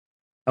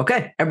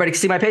Okay, everybody can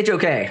see my page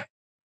okay?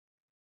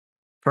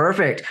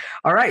 Perfect.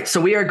 All right, so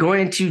we are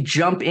going to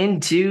jump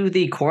into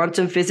the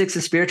quantum physics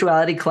and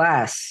spirituality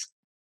class.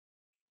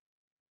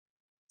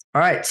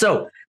 All right,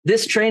 so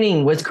this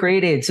training was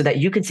created so that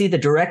you can see the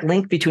direct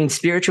link between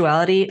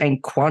spirituality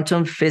and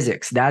quantum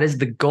physics. That is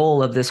the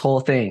goal of this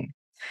whole thing.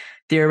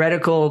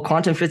 Theoretical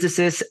quantum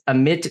physicist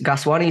Amit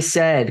Goswami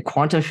said,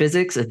 quantum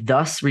physics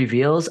thus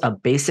reveals a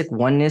basic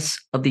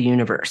oneness of the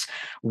universe.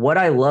 What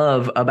I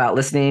love about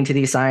listening to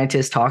these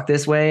scientists talk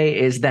this way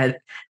is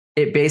that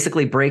it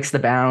basically breaks the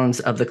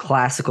bounds of the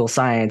classical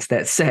science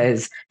that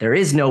says there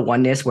is no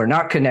oneness, we're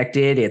not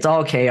connected, it's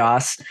all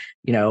chaos,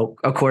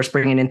 of course,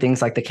 bringing in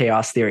things like the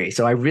chaos theory.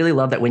 So I really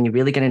love that when you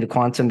really get into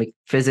quantum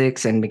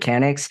physics and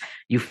mechanics,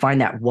 you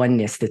find that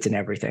oneness that's in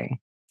everything.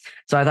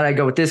 So I thought I'd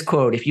go with this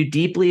quote: if you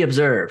deeply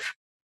observe,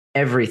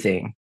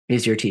 everything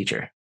is your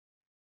teacher.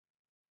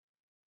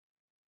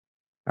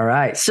 All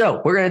right,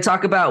 so we're going to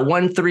talk about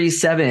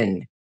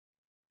 137.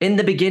 In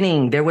the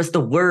beginning, there was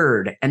the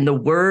Word, and the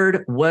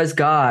Word was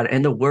God,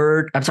 and the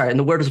Word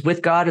was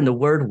with God, and the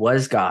Word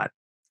was God.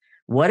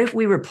 What if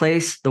we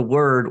replace the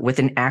Word with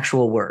an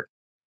actual word?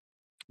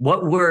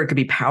 What word could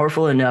be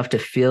powerful enough to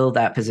fill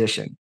that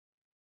position?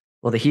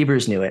 Well, the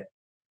Hebrews knew it.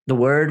 The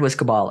word was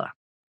Kabbalah.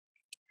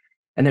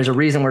 And there's a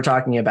reason we're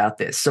talking about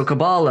this. So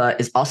Kabbalah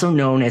is also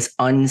known as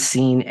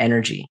unseen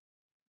energy.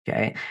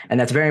 Okay. And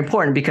that's very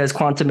important because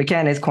quantum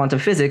mechanics, quantum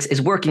physics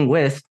is working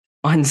with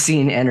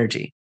unseen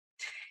energy.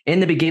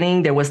 In the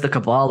beginning, there was the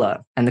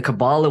Kabbalah, and the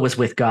Kabbalah was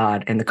with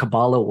God, and the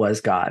Kabbalah was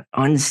God.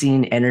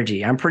 Unseen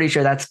energy. I'm pretty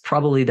sure that's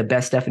probably the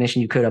best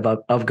definition you could have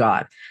of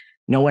God.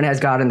 No one has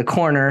God in the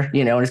corner,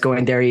 and it's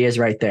going, there he is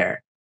right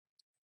there.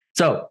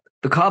 So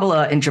the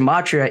Kabbalah in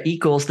Gematria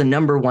equals the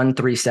number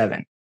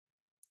 137.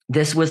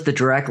 This was the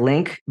direct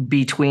link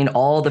between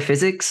all the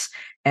physics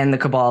and the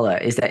Kabbalah,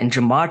 is that in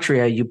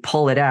Gematria, you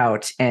pull it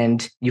out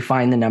and you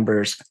find the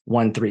numbers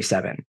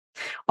 137.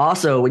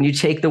 Also, when you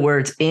take the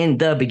words in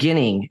the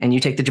beginning and you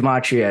take the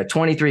Gematria,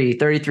 23,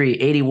 33,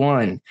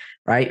 81,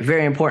 right?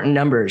 Very important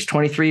numbers.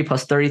 23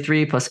 plus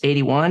 33 plus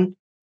 81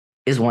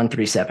 is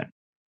 137.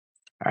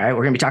 All right,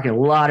 we're going to be talking a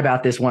lot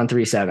about this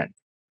 137.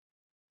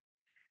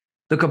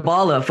 The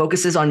Kabbalah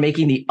focuses on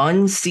making the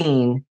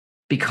unseen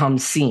become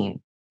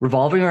seen,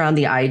 revolving around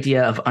the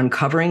idea of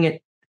uncovering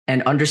it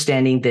and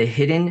understanding the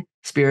hidden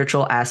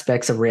spiritual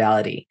aspects of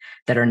reality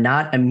that are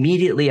not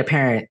immediately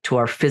apparent to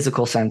our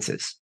physical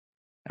senses.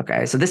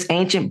 Okay, so this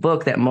ancient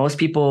book that most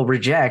people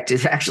reject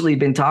has actually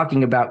been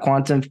talking about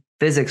quantum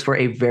physics for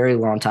a very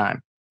long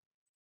time.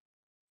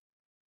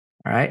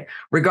 All right,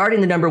 regarding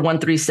the number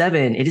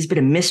 137, it has been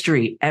a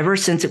mystery ever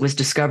since it was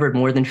discovered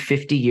more than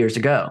 50 years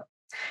ago.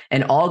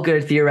 And all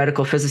good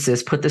theoretical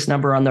physicists put this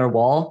number on their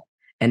wall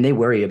and they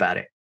worry about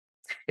it.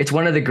 It's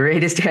one of the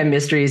greatest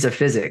mysteries of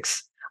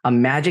physics, a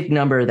magic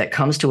number that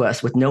comes to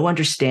us with no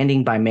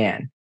understanding by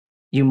man.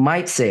 You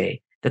might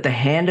say that the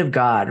hand of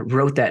God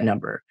wrote that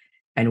number,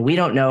 and we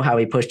don't know how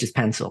he pushed his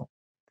pencil.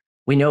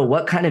 We know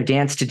what kind of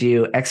dance to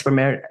do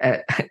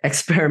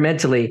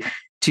experimentally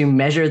to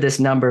measure this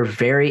number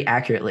very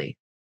accurately,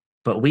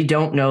 but we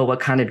don't know what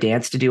kind of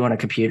dance to do on a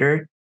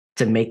computer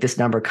to make this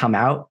number come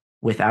out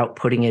without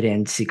putting it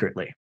in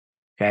secretly.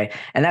 Okay.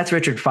 And that's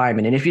Richard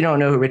Feynman. And if you don't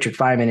know who Richard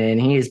Feynman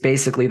is, he is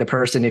basically the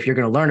person, if you're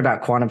going to learn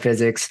about quantum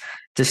physics,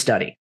 to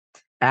study.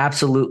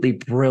 Absolutely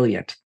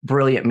brilliant,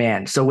 brilliant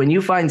man. So when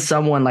you find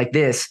someone like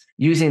this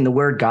using the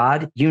word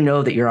God, you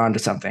know that you're onto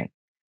something,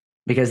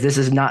 because this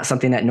is not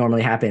something that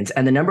normally happens.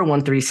 And the number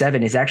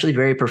 137 is actually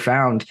very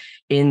profound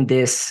in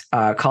this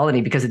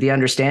colony because of the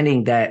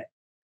understanding that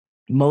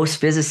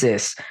most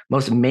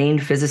main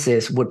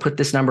physicists would put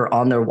this number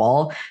on their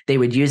wall. They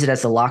would use it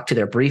as a lock to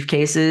their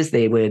briefcases.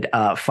 They would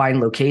find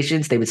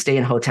locations. They would stay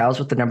in hotels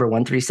with the number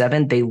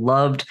 137. They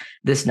loved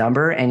this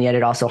number, and yet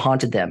it also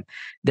haunted them.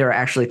 There are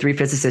actually 3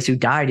 physicists who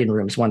died in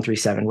rooms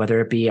 137,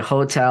 whether it be a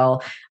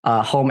hotel,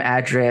 a home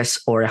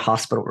address, or a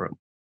hospital room.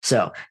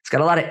 So it's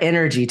got a lot of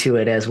energy to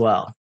it as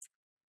well.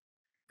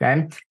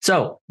 Okay,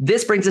 so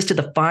this brings us to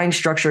the fine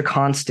structure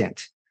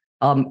constant.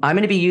 I'm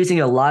going to be using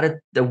a lot of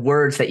the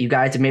words that you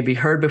guys have maybe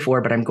heard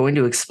before, but I'm going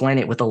to explain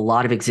it with a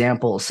lot of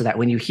examples so that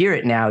when you hear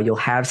it now, you'll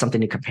have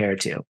something to compare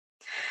to.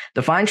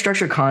 The fine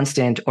structure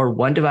constant, or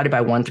 1 divided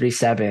by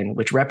 137,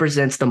 which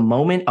represents the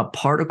moment a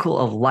particle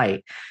of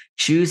light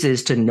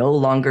chooses to no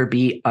longer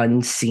be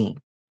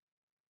unseen.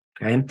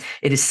 Okay,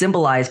 it is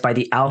symbolized by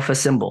the alpha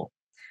symbol.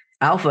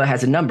 Alpha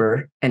has a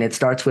number, and it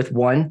starts with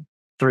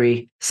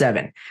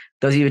 137.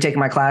 Those of you who take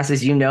my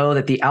classes, you know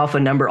that the alpha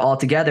number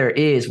altogether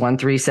is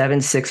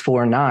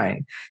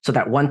 137649. So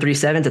that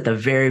 137 is at the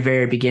very,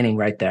 very beginning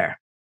right there.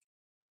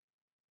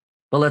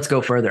 But let's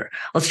go further.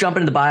 Let's jump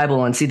into the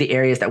Bible and see the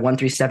areas that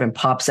 137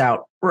 pops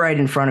out right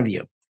in front of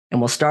you. And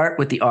we'll start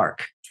with the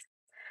ark.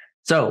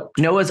 So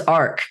Noah's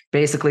ark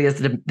basically is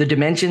the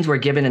dimensions were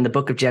given in the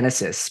book of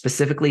Genesis,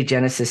 specifically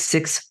Genesis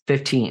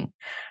 6:15.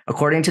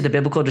 According to the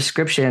biblical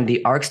description,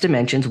 the ark's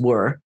dimensions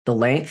were the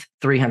length,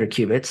 300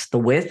 cubits, the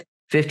width,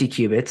 50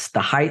 cubits, the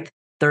height,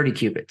 30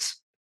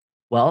 cubits.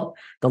 Well,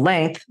 the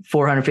length,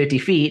 450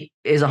 feet,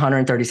 is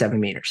 137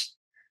 meters.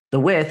 The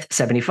width,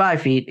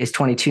 75 feet, is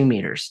 22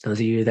 meters. Those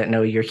of you that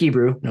know your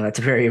Hebrew know that's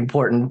very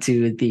important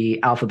to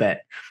the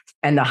alphabet.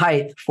 And the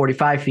height,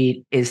 45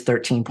 feet, is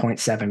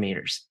 13.7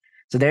 meters.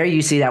 So there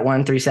you see that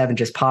 137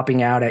 just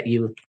popping out at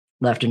you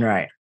left and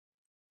right.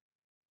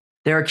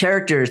 There are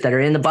characters that are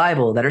in the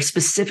Bible that are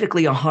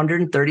specifically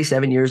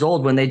 137 years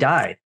old when they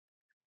died.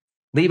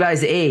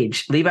 Levi's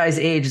age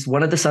is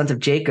one of the sons of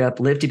Jacob,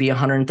 lived to be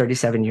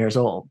 137 years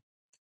old.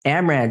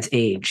 Amram's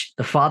age,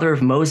 the father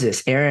of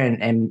Moses,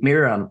 Aaron, and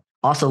Miriam,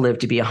 also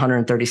lived to be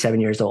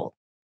 137 years old.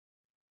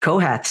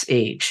 Kohath's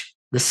age,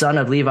 the son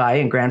of Levi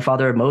and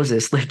grandfather of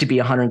Moses, lived to be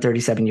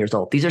 137 years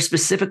old. These are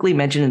specifically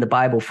mentioned in the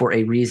Bible for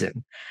a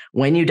reason.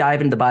 When you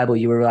dive into the Bible,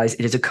 you will realize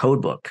it is a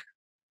code book,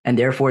 and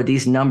therefore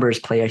these numbers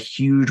play a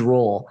huge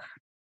role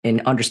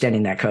in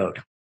understanding that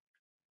code.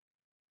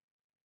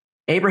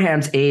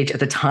 Abraham's age at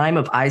the time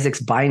of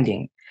Isaac's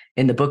binding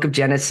in the book of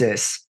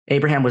Genesis,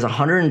 Abraham was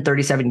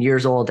 137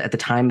 years old at the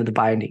time of the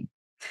binding.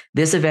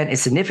 This event is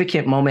a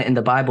significant moment in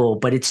the Bible,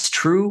 but its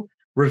true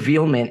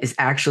revealment is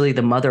actually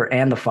the mother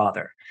and the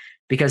father,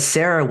 because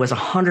Sarah was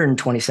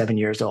 127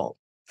 years old.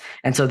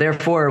 And so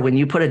therefore, when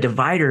you put a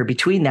divider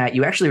between that,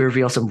 you actually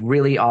reveal some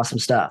really awesome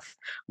stuff.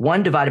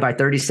 1 divided by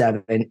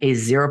 37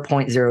 is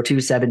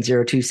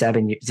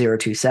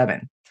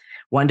 0.027027027.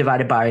 1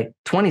 divided by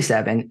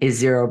 27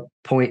 is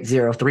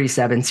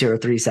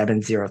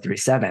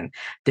 0.037037037.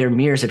 They're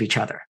mirrors of each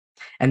other,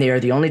 and they are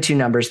the only two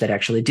numbers that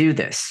actually do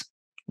this.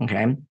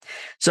 Okay,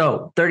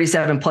 so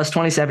 37 plus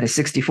 27 is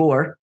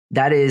 64.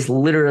 That is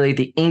literally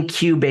the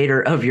incubator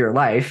of your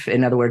life.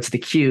 In other words, the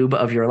cube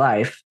of your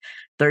life.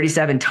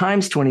 37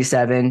 times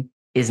 27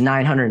 is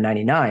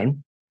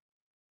 999.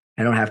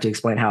 I don't have to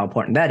explain how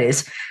important that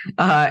is.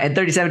 And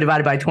 37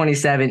 divided by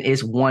 27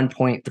 is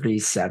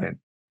 1.37.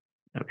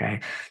 Okay,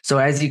 so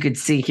as you could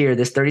see here,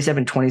 this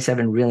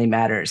 3727 really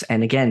matters.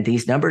 And again,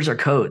 these numbers are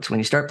codes. When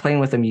you start playing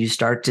with them, you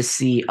start to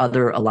see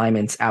other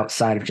alignments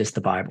outside of just the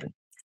Bible.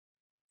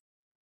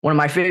 One of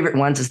my favorite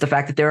ones is the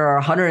fact that there are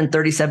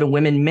 137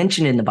 women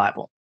mentioned in the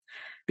Bible,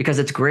 because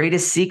its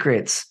greatest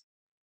secrets,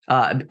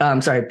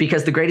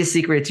 because the greatest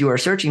secrets you are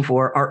searching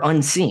for are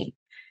unseen.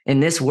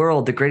 In this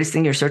world, the greatest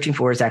thing you're searching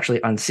for is actually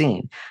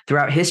unseen.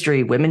 Throughout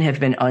history, women have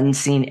been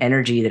unseen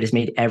energy that has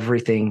made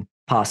everything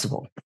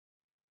possible.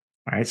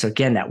 All right, so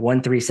again, that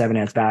 137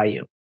 has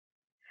value.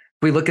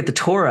 We look at the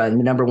Torah and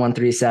the number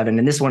 137,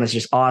 and this one is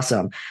just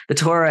awesome. The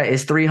Torah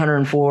is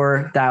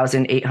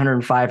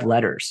 304,805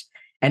 letters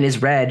and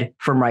is read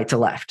from right to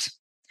left.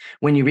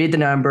 When you read the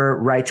number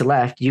right to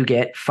left, you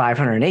get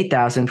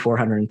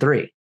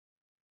 508,403.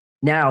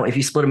 Now, if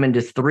you split them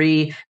into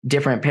three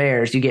different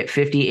pairs, you get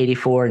 50,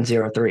 84,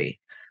 and 03.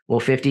 Well,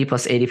 50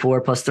 plus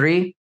 84 plus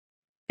 3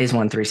 is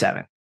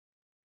 137.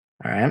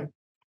 All right.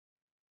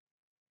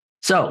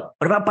 So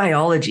what about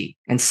biology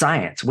and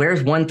science? Where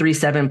does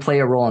 137 play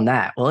a role in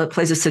that? Well, it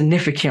plays a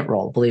significant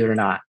role, believe it or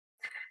not.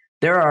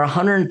 There are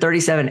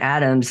 137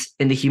 atoms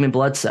in the human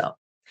blood cell,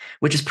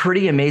 which is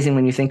pretty amazing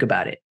when you think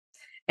about it.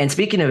 And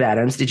speaking of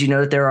atoms, did you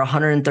know that there are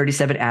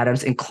 137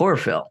 atoms in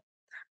chlorophyll,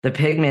 the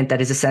pigment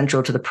that is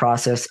essential to the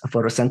process of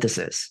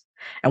photosynthesis?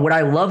 And what I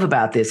love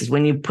about this is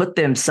when you put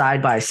them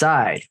side by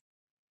side,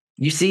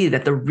 you see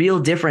that the real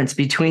difference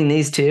between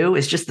these two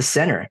is just the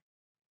center.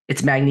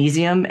 It's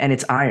magnesium and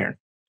it's iron.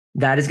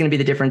 That is going to be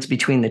the difference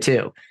between the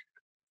two.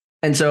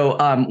 And so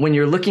when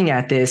you're looking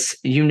at this,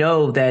 you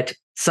know that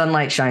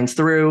sunlight shines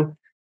through.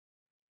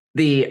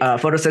 The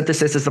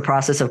photosynthesis is the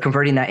process of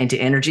converting that into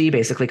energy,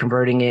 basically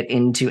converting it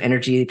into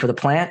energy for the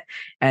plant.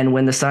 And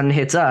when the sun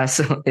hits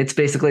us, it's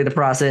basically the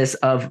process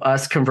of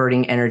us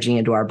converting energy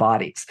into our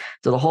bodies.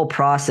 So the whole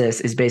process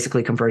is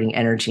basically converting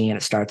energy, and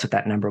it starts with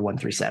that number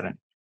 137.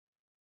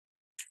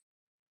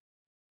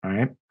 All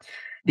right.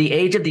 The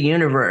age of the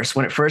universe,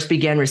 when it first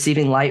began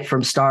receiving light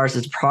from stars,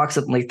 is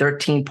approximately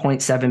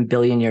 13.7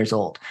 billion years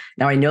old.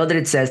 Now, I know that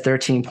it says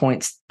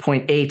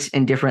 13.8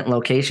 in different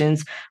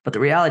locations, but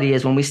the reality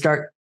is when we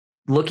start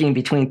looking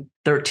between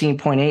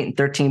 13.8 and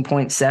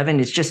 13.7,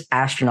 it's just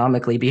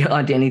astronomically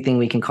beyond anything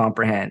we can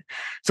comprehend.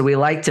 So we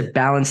like to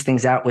balance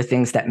things out with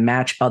things that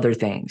match other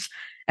things.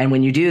 And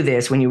when you do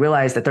this, when you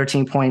realize that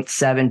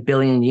 13.7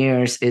 billion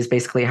years is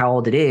basically how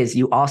old it is,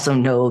 you also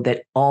know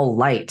that all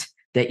light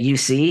that you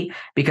see,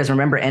 because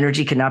remember,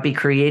 energy cannot be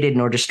created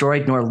nor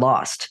destroyed nor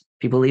lost.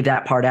 People leave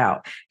that part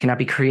out. Cannot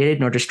be created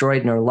nor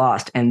destroyed nor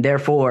lost. And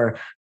therefore,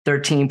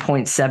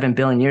 13.7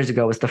 billion years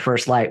ago was the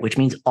first light, which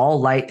means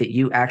all light that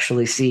you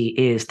actually see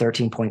is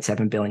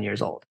 13.7 billion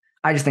years old.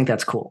 I just think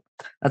that's cool.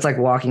 That's like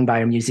walking by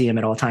a museum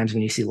at all times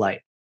when you see light.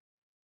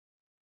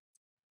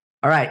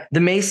 All right,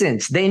 the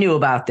Masons, they knew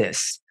about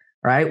this.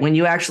 Right? When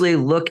you actually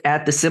look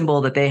at the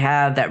symbol that they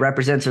have that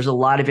represents, there's a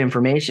lot of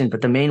information,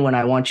 but the main one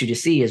I want you to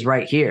see is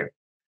right here.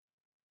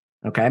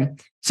 Okay.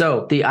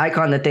 So the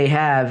icon that they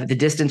have, the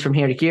distance from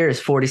here to here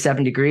is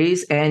 47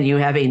 degrees, and you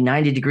have a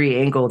 90-degree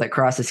angle that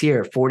crosses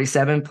here.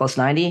 47 plus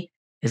 90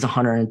 is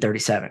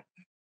 137.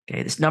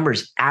 Okay. This number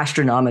is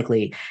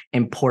astronomically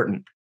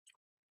important.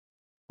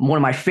 One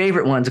of my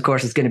favorite ones, of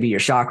course, is going to be your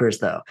chakras,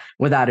 though,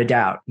 without a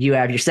doubt. You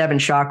have your 7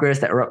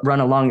 chakras that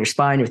run along your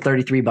spine, your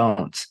 33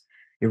 bones.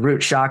 Your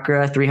root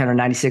chakra,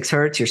 396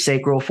 hertz. Your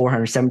sacral,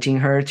 417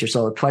 hertz. Your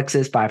solar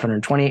plexus,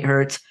 528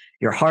 hertz.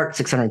 Your heart,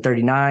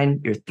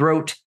 639. Your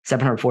throat,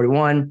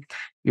 741.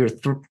 Your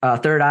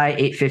third eye,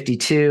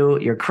 852.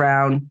 Your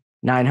crown,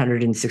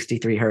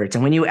 963 hertz.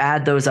 And when you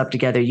add those up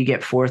together, you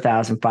get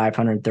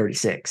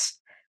 4,536.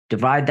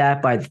 Divide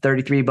that by the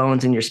 33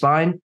 bones in your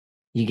spine,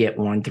 you get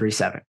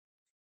 137.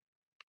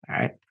 All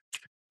right.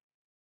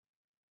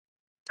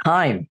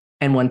 Time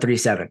and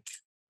 137.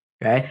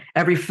 Okay.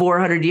 Every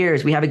 400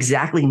 years, we have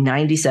exactly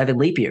 97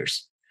 leap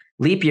years.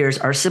 Leap years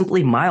are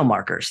simply mile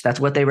markers. That's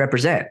what they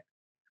represent.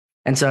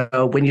 And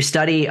so when you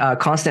study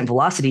constant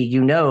velocity,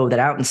 you know that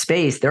out in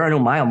space, there are no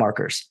mile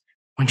markers.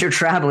 When you're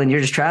traveling, you're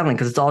just traveling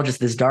because it's all just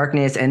this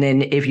darkness. And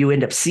then if you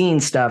end up seeing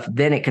stuff,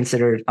 then it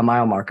considered a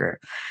mile marker.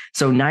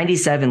 So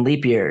 97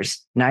 leap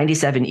years,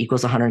 97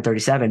 equals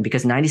 137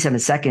 because 97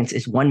 seconds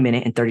is 1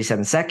 minute and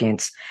 37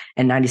 seconds.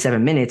 And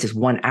 97 minutes is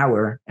 1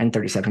 hour and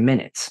 37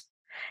 minutes.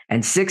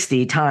 And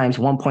 60 times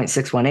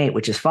 1.618,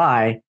 which is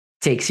phi,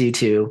 takes you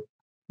to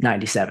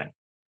 97.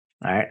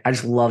 All right. I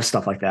just love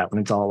stuff like that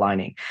when it's all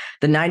aligning.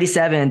 The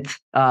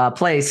 97th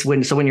place,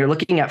 when you're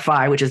looking at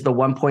phi, which is the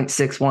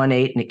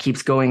 1.618, and it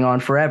keeps going on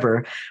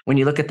forever. When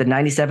you look at the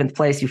 97th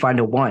place, you find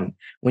a 1.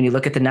 When you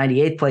look at the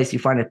 98th place, you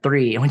find a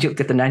 3. And when you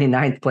look at the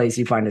 99th place,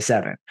 you find a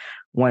 7.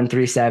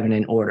 137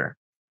 in order.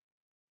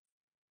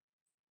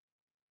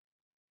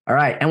 All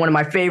right. And one of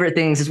my favorite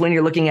things is when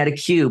you're looking at a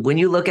cube, when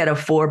you look at a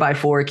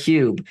 4x4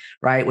 cube,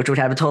 right, which would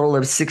have a total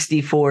of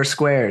 64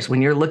 squares.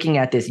 When you're looking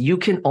at this, you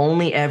can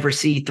only ever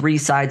see 3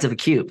 sides of a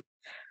cube.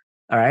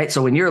 All right.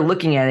 So when you're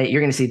looking at it,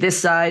 you're going to see this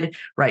side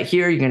right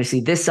here. You're going to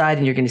see this side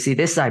and you're going to see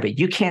this side, but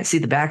you can't see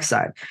the back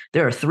side.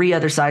 There are 3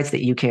 other sides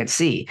that you can't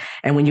see.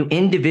 And when you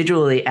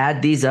individually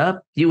add these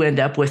up, you end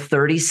up with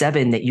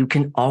 37 that you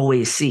can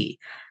always see,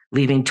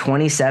 leaving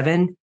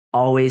 27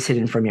 always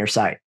hidden from your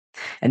sight.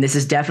 And this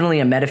is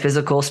definitely a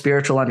metaphysical,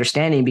 spiritual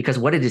understanding because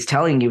what it is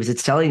telling you is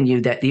it's telling you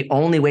that the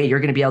only way you're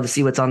going to be able to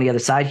see what's on the other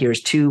side here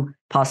is 2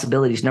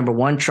 possibilities. Number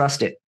 1,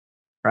 trust it,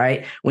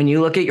 right? When you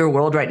look at your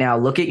world right now,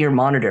 look at your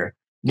monitor.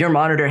 Your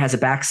monitor has a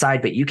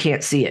backside, but you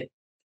can't see it.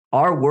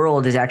 Our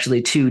world is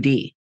actually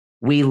 2D.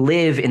 We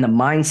live in the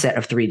mindset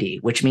of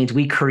 3D, which means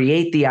we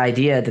create the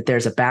idea that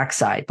there's a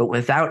backside, but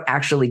without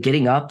actually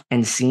getting up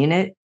and seeing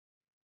it,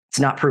 it's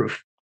not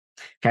proof.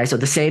 Okay, so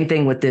the same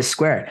thing with this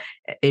square.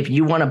 If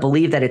you want to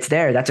believe that it's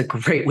there, that's a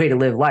great way to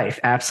live life.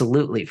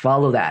 Absolutely.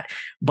 Follow that.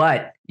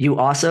 But you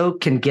also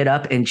can get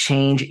up and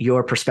change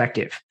your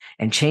perspective.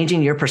 And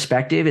changing your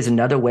perspective is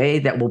another way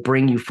that will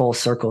bring you full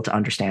circle to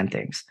understand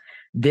things.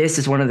 This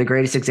is one of the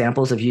greatest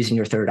examples of using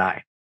your third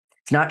eye.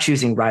 It's not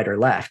choosing right or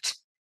left.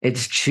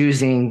 It's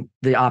choosing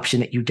the option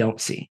that you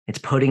don't see. It's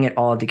putting it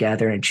all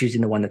together and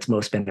choosing the one that's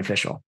most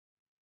beneficial.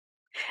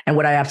 And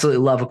what I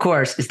absolutely love, of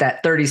course, is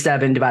that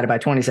 37 divided by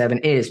 27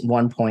 is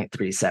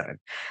 1.37.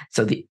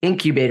 So the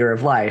incubator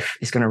of life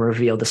is going to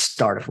reveal the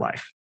start of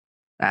life.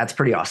 That's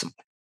pretty awesome.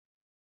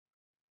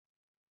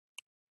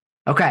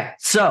 Okay,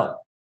 so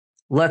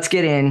let's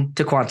get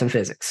into quantum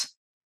physics.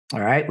 All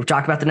right, we've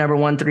talked about the number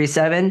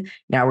 137.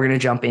 Now we're going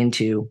to jump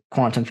into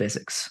quantum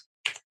physics.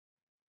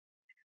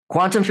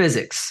 Quantum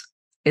physics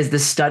is the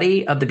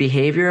study of the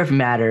behavior of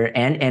matter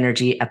and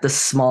energy at the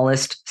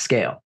smallest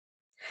scale.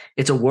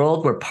 It's a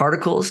world where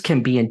particles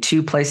can be in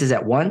 2 places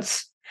at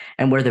once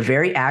and where the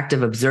very act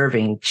of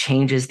observing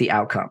changes the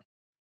outcome.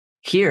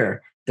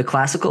 Here, the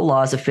classical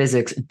laws of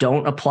physics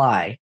don't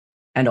apply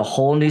and a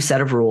whole new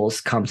set of rules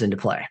comes into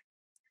play.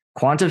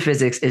 Quantum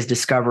physics is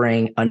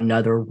discovering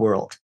another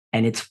world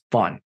and it's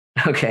fun.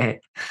 Okay.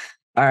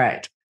 All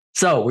right.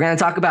 So we're going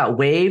to talk about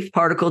wave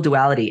particle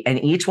duality.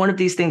 And each one of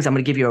these things, I'm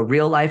going to give you a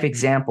real life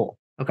example.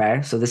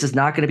 Okay. So this is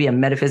not going to be a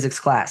metaphysics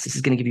class. This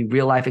is going to give you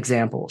real life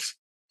examples.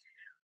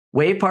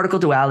 Wave particle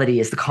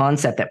duality is the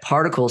concept that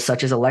particles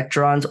such as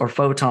electrons or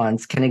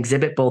photons can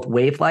exhibit both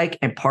wave-like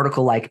and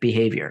particle-like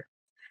behavior.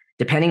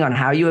 Depending on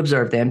how you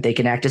observe them, they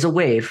can act as a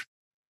wave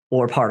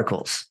or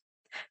particles.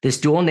 This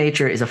dual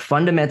nature is a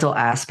fundamental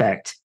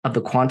aspect of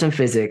the quantum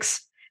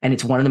physics, and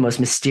it's one of the most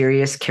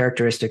mysterious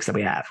characteristics that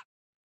we have.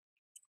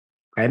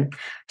 Okay,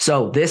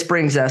 so this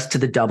brings us to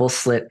the double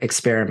slit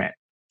experiment.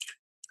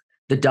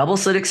 The double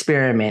slit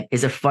experiment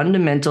is a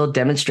fundamental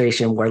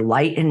demonstration where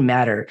light and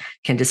matter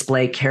can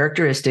display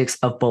characteristics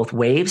of both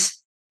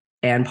waves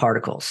and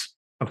particles.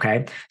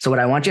 Okay, so what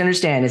I want you to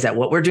understand is that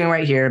what we're doing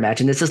right here,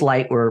 imagine this is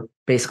light, we're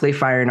basically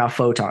firing off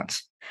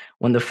photons.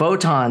 When the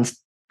photons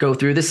go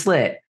through the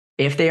slit,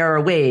 if they are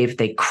a wave,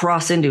 they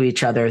cross into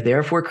each other,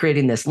 therefore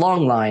creating this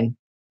long line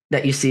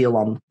that you see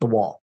along the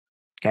wall.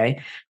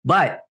 Okay,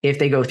 but if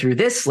they go through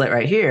this slit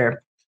right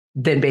here,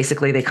 then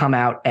basically they come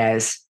out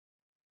as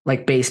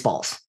like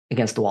baseballs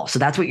against the wall. So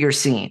that's what you're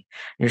seeing.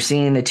 You're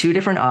seeing the 2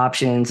 different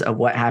options of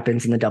what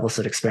happens in the double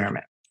slit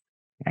experiment.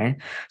 Okay,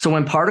 so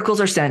when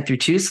particles are sent through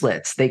 2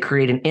 slits, they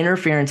create an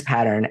interference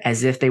pattern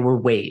as if they were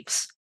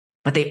waves,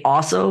 but they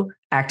also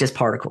act as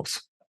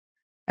particles.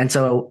 And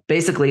so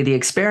basically the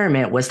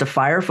experiment was to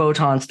fire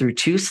photons through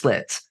 2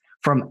 slits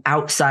from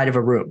outside of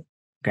a room.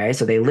 Okay,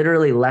 so they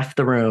literally left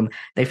the room,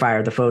 they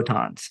fired the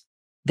photons.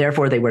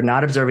 Therefore, they were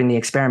not observing the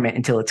experiment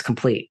until it's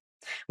complete.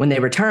 When they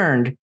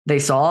returned, they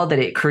saw that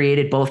it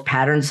created both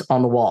patterns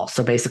on the wall.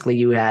 So basically,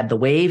 you had the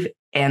wave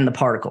and the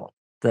particle.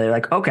 They're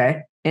like,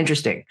 okay,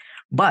 interesting.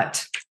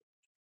 But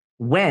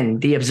when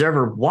the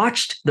observer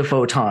watched the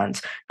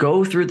photons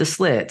go through the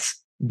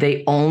slits,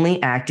 they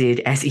only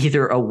acted as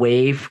either a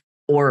wave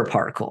or a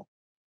particle,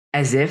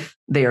 as if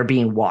they are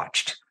being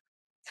watched.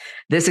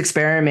 This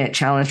experiment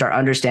challenged our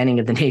understanding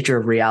of the nature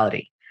of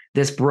reality.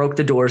 This broke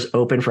the doors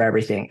open for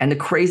everything. And the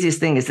craziest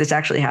thing is this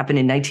actually happened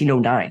in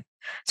 1909.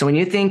 So when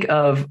you think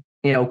of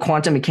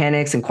quantum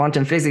mechanics and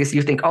quantum physics,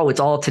 you think, oh, it's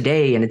all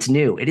today and it's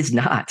new. It is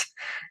not.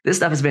 This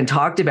stuff has been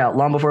talked about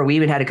long before we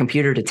even had a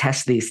computer to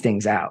test these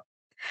things out.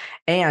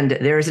 And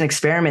there is an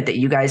experiment that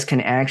you guys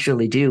can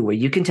actually do where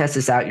you can test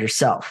this out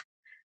yourself.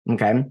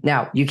 Okay.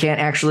 Now, you can't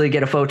actually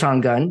get a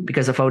photon gun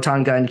because a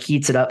photon gun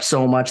heats it up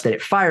so much that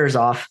it fires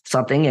off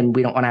something, and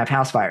we don't want to have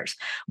house fires.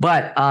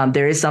 But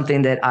there is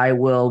something that I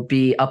will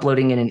be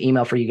uploading in an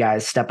email for you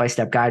guys,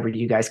 step-by-step guide where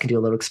you guys can do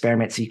a little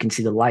experiment so you can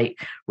see the light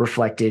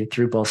reflected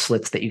through both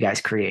slits that you guys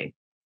create.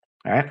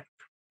 All right.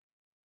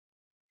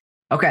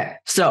 Okay.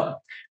 So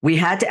we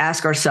had to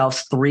ask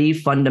ourselves 3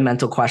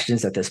 fundamental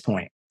questions at this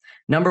point.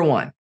 Number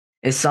 1,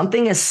 is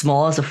something as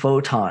small as a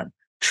photon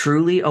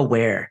truly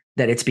aware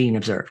that it's being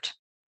observed?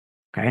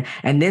 Okay.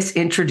 And this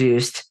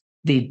introduced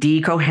the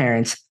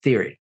decoherence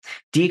theory.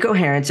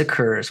 Decoherence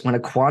occurs when a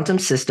quantum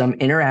system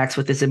interacts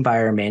with its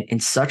environment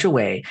in such a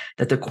way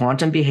that the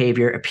quantum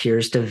behavior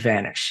appears to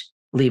vanish,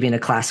 leaving a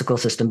classical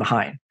system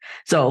behind.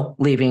 So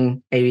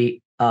leaving a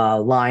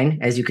line,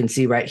 as you can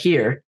see right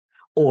here,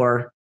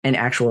 or an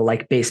actual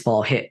like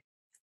baseball hit.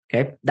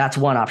 Okay. That's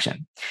one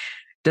option.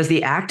 Does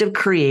the act of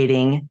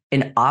creating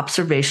an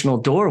observational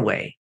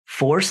doorway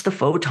force the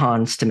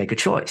photons to make a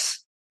choice?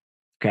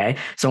 Okay.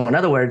 So in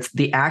other words,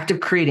 the act of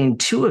creating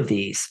 2 of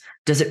these,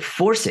 does it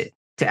force it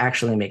to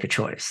actually make a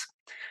choice?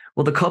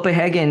 Well, the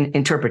Copenhagen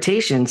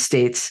interpretation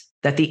states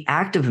that the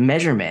act of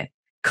measurement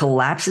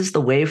collapses the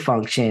wave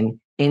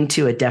function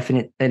into a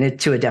definite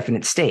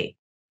state.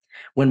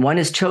 When one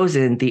is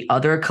chosen, the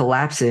other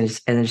collapses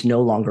and is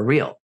no longer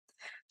real.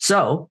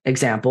 So,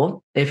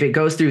 example, if it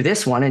goes through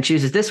this one and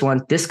chooses this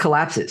one, this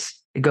collapses.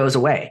 It goes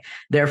away.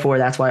 Therefore,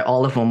 that's why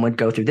all of them would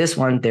go through this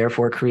one,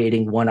 therefore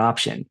creating one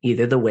option,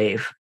 either the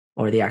wave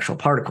or the actual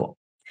particle.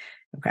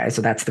 Okay,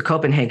 so that's the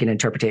Copenhagen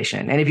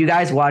interpretation. And if you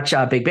guys watch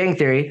Big Bang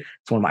Theory,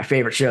 it's one of my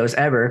favorite shows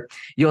ever,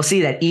 you'll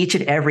see that each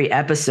and every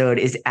episode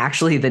is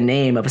actually the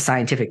name of a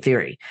scientific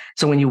theory.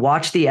 So when you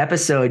watch the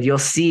episode, you'll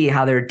see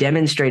how they're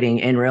demonstrating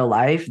in real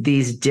life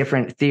these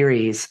different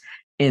theories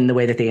in the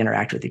way that they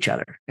interact with each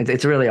other.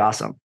 It's really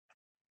awesome.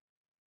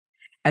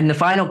 And the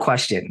final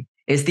question,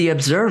 is the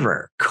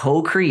observer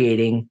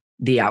co-creating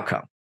the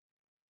outcome?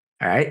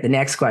 All right, the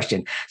next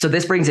question. So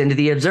this brings into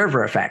the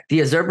observer effect.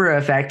 The observer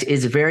effect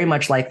is very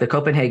much like the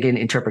Copenhagen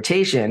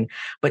interpretation,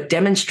 but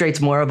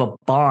demonstrates more of a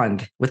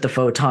bond with the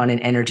photon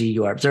and energy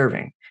you are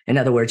observing. In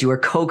other words, you are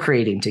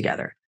co-creating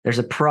together. There's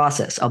a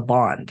process, a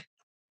bond.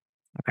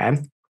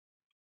 Okay.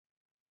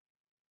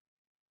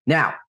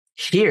 Now,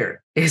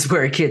 here is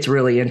where it gets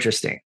really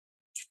interesting.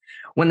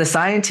 When the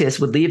scientists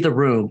would leave the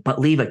room, but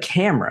leave a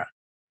camera,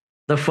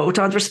 the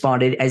photons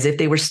responded as if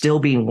they were still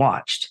being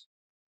watched,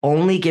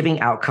 only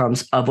giving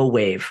outcomes of a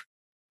wave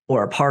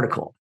or a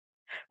particle,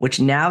 which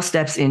now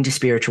steps into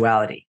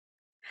spirituality.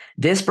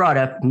 This brought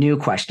up new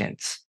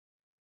questions.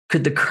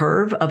 Could the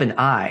curve of an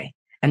eye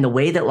and the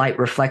way that light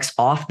reflects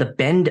off the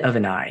bend of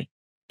an eye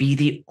be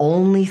the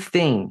only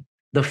thing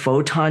the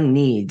photon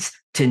needs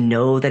to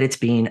know that it's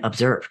being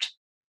observed?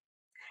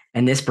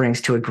 And this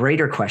brings to a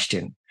greater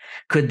question.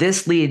 Could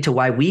this lead to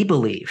why we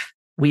believe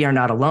we are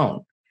not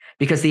alone?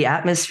 Because the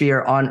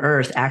atmosphere on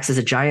Earth acts as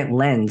a giant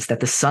lens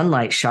that the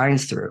sunlight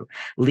shines through,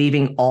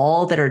 leaving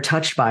all that are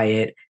touched by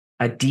it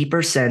a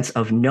deeper sense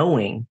of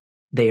knowing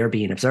they are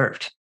being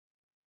observed.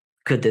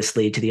 Could this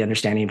lead to the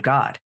understanding of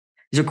God?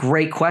 These are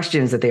great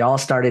questions that they all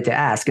started to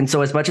ask. And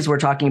so as much as we're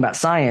talking about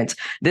science,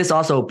 this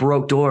also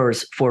broke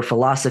doors for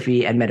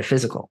philosophy and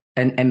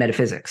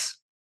metaphysics.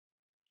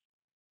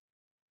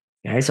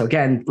 Okay, so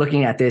again,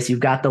 looking at this, you've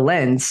got the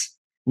lens,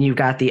 and you've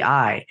got the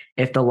eye.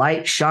 If the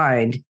light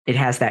shined, it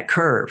has that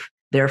curve.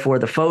 Therefore,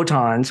 the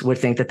photons would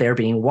think that they're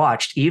being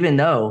watched, even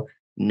though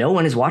no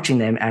one is watching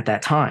them at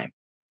that time.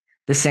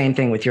 The same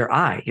thing with your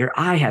eye. Your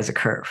eye has a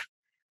curve.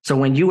 So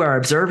when you are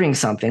observing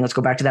something, let's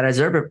go back to that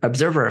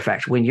observer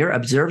effect. When you're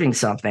observing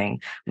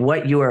something,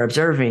 what you are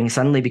observing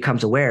suddenly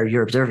becomes aware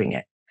you're observing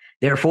it.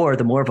 Therefore,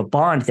 the more of a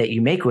bond that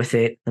you make with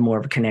it, the more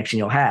of a connection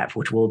you'll have,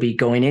 which we'll be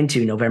going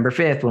into November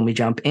 5th when we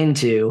jump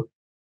into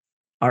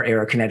our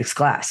aerokinetics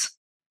class.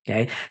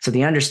 Okay. So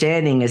the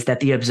understanding is that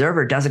the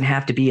observer doesn't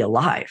have to be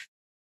alive.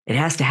 It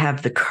has to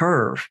have the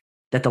curve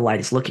that the light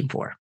is looking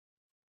for.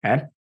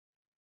 Okay.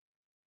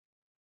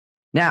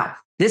 Now,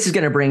 this is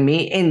going to bring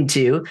me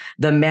into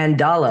the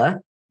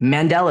Mandela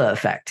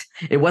effect.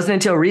 It wasn't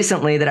until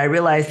recently that I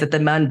realized that the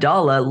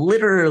mandala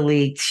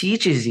literally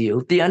teaches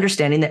you the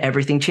understanding that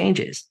everything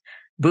changes.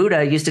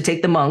 Buddha used to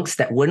take the monks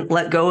that wouldn't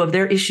let go of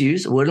their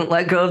issues, wouldn't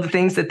let go of the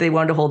things that they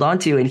wanted to hold on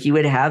to, and he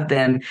would have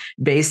them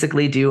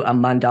basically do a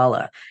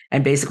mandala.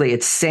 And basically,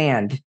 it's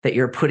sand that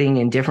you're putting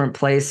in different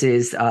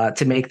places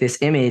to make this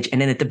image.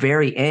 And then at the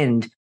very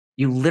end,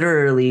 you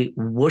literally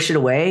whoosh it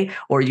away,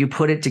 or you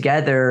put it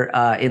together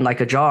in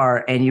like a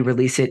jar and you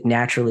release it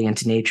naturally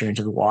into nature,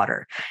 into the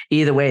water.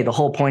 Either way, the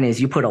whole point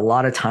is you put a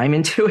lot of time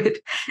into it,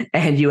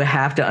 and you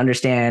have to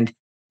understand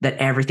that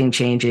everything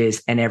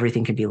changes and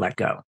everything can be let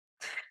go.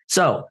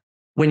 So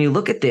when you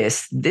look at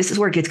this is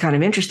where it gets kind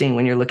of interesting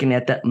when you're looking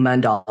at the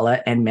mandala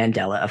and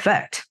Mandela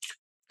effect.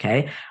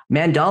 Okay.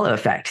 Mandela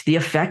effect, the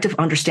effect of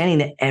understanding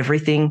that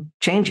everything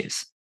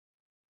changes.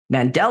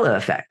 Mandela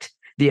effect,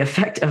 the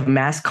effect of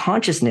mass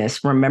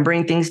consciousness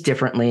remembering things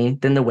differently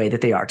than the way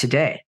that they are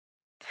today.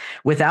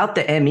 Without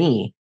the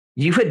ME,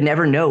 you would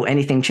never know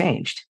anything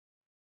changed.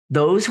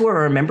 Those who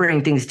are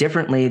remembering things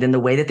differently than the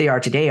way that they are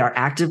today are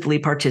actively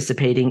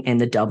participating in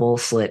the double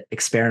slit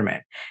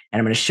experiment. And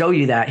I'm going to show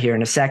you that here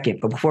in a second.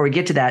 But before we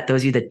get to that,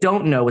 those of you that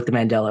don't know what the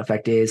Mandela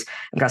effect is,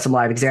 I've got some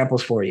live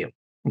examples for you.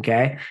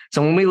 Okay.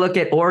 So when we look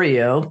at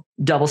Oreo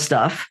double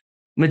stuff,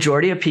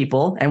 majority of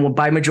people, and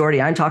by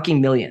majority, I'm talking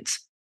millions.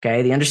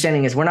 Okay. The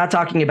understanding is we're not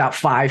talking about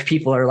 5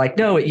 people are like,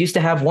 no, it used to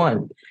have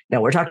 1.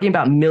 No, we're talking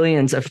about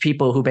millions of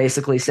people who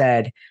basically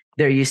said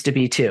there used to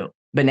be 2.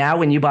 But now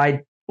when you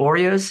buy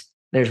Oreos,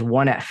 there's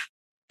 1F,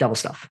 double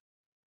stuff.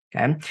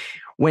 Okay.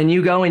 When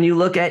you go and you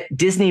look at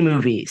Disney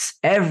movies,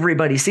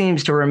 everybody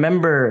seems to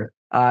remember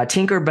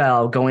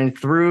Tinkerbell going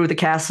through the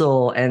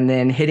castle and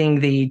then hitting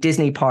the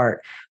Disney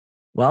part.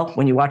 Well,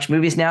 when you watch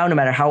movies now, no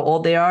matter how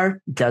old they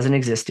are, it doesn't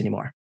exist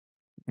anymore.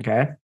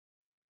 Okay.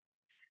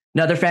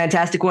 Another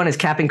fantastic one is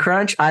Cap'n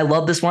Crunch. I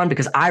love this one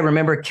because I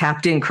remember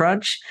Captain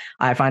Crunch.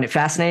 I find it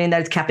fascinating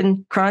that it's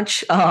Cap'n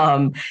Crunch.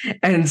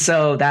 And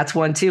so that's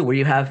one too, where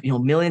you have,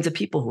 millions of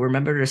people who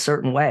remember it a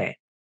certain way.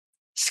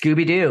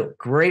 Scooby-Doo,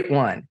 great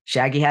one.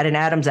 Shaggy had an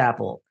Adam's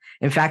apple.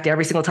 In fact,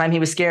 every single time he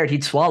was scared,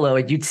 he'd swallow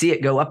and you'd see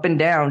it go up and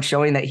down,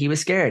 showing that he was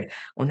scared.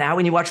 Well, now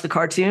when you watch the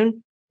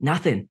cartoon,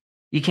 nothing.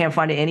 You can't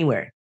find it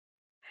anywhere.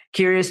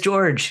 Curious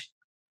George,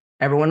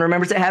 everyone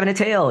remembers it having a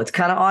tail. It's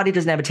kind of odd he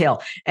doesn't have a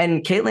tail.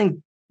 And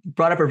Caitlin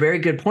brought up a very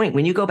good point.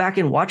 When you go back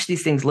and watch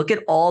these things, look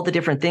at all the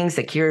different things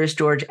that Curious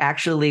George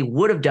actually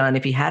would have done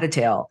if he had a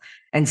tail,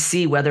 and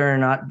see whether or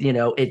not,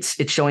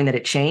 it's showing that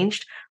it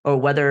changed, or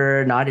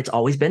whether or not it's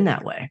always been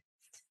that way.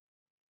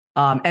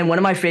 And one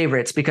of my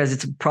favorites, because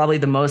it's probably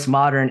the most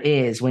modern,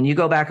 is when you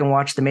go back and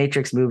watch the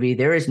Matrix movie,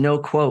 there is no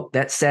quote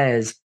that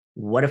says,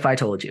 "What if I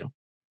told you?"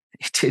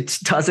 It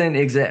doesn't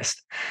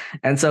exist.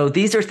 And so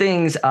these are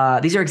things,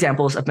 these are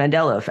examples of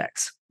Mandela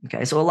effects.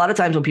 Okay. So a lot of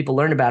times when people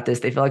learn about this,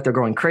 they feel like they're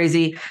going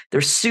crazy.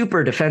 They're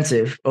super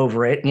defensive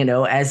over it,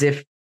 as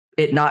if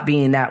it not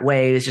being that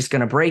way is just going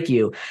to break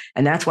you.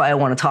 And that's why I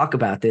want to talk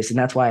about this. And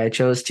that's why I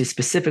chose to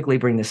specifically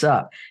bring this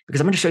up,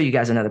 because I'm going to show you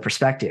guys another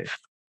perspective.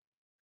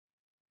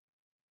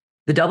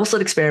 The double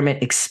slit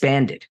experiment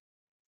expanded.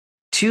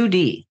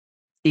 2D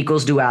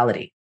equals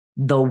duality,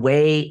 the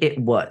way it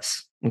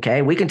was.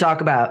 Okay, we can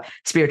talk about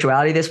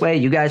spirituality this way.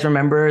 You guys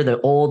remember the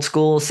old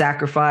school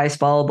sacrifice,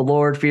 follow the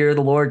Lord, fear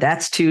the Lord.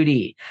 That's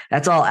 2D.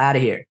 That's all out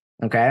of here.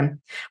 Okay,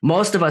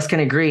 most of us can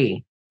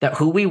agree that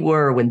who we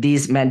were when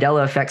these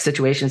Mandela effect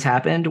situations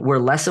happened, we're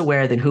less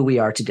aware than who we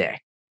are today.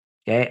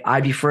 Okay,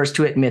 I'd be first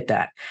to admit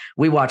that.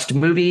 We watched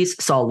movies,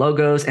 saw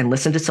logos, and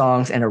listened to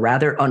songs in a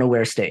rather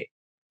unaware state.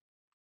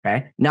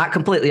 Okay, not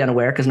completely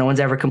unaware, because no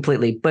one's ever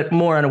completely, but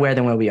more unaware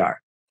than where we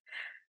are.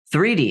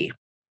 3D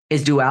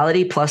is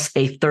duality plus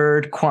a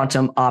third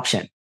quantum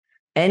option.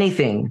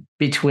 Anything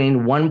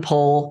between one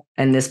pole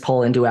and this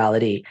pole in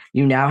duality,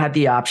 you now have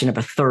the option of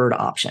a third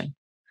option.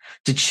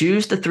 To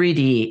choose the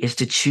 3D is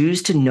to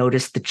choose to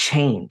notice the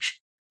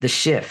change, the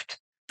shift,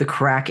 the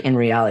crack in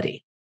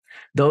reality.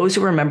 Those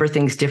who remember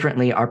things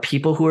differently are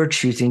people who are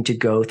choosing to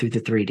go through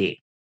the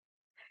 3D.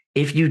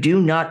 If you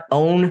do not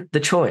own the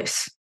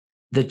choice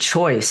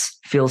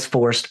feels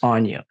forced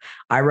on you.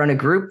 I run a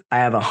group. I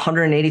have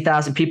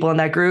 180,000 people in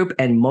that group.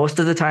 And most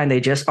of the time they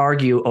just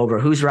argue over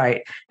who's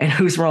right and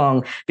who's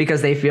wrong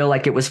because they feel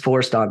like it was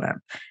forced on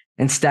them,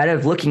 instead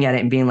of looking at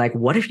it and being like,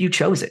 what if you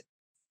chose it?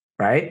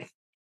 Right?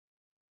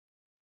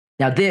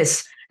 Now,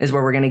 this is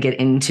where we're going to get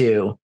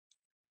into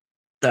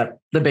the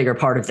bigger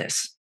part of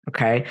this.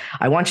 Okay.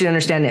 I want you to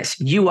understand this.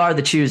 You are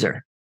the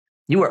chooser.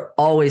 You are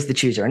always the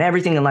chooser. In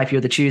everything in life,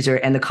 you're the chooser.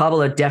 And the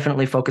Kabbalah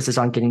definitely focuses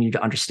on getting you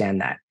to understand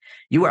that.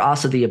 You are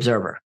also the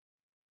observer.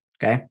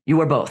 Okay.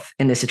 You are both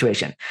in this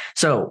situation.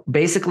 So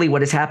basically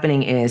what is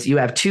happening is you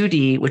have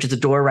 2D, which is a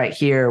door right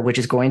here, which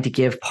is going to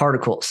give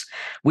particles.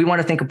 We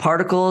want to think of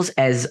particles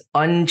as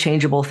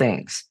unchangeable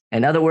things.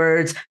 In other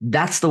words,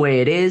 that's the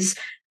way it is.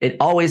 It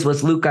always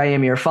was, Luke, I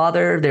am your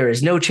father. There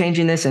is no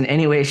changing this in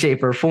any way,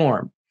 shape, or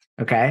form.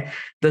 Okay.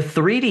 The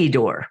 3D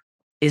door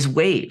is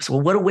waves. Well,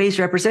 what do waves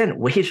represent?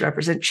 Waves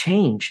represent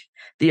change,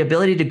 the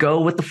ability to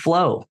go with the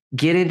flow,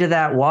 get into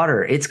that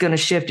water. It's going to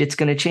shift. It's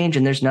going to change.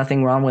 And there's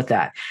nothing wrong with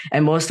that.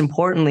 And most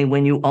importantly,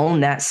 when you own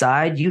that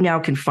side, you now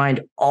can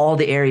find all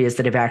the areas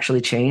that have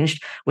actually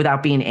changed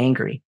without being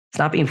angry, It's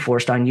not being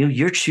forced on you.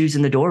 You're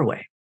choosing the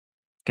doorway.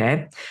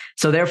 Okay.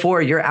 So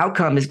therefore, your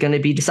outcome is going to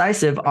be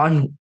decisive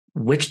on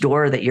which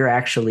door that you're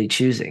actually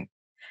choosing.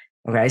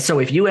 Okay. So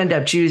if you end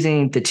up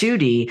choosing the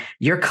 2D,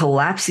 you're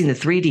collapsing the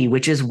 3D,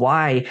 which is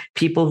why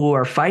people who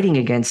are fighting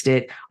against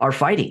it are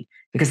fighting,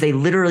 because they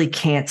literally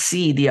can't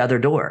see the other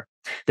door.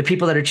 The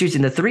people that are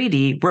choosing the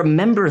 3D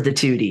remember the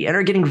 2D and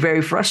are getting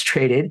very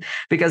frustrated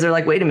because they're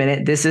like, wait a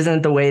minute, this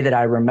isn't the way that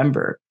I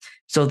remember.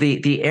 So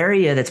the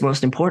area that's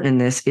most important in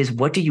this is,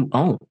 what do you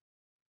own?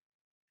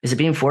 Is it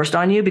being forced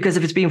on you? Because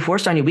if it's being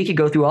forced on you, we could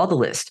go through all the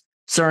list.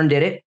 CERN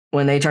did it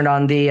when they turned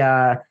on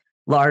the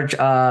Large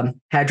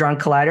Hadron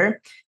Collider.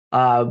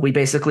 We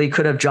basically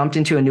could have jumped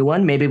into a new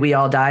one. Maybe we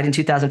all died in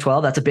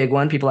 2012. That's a big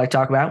one people like to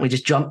talk about. We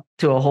just jumped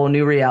to a whole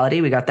new reality.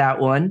 We got that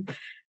one.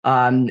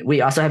 We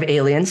also have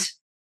aliens.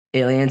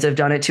 Aliens have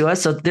done it to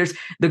us. So there's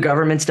the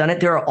government's done it.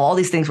 There are all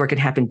these things where it can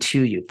happen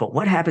to you. But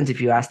what happens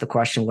if you ask the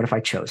question, what if I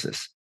chose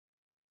this?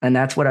 And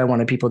that's what I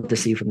wanted people to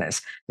see from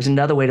this. There's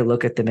another way to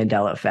look at the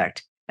Mandela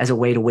effect as a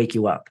way to wake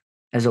you up,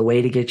 as a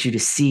way to get you to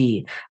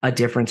see a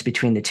difference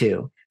between the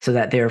two, so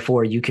that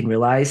therefore you can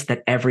realize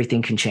that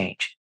everything can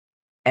change.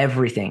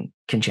 Everything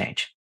can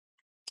change.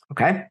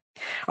 Okay.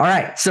 All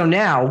right. So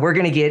now we're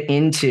going to get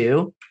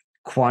into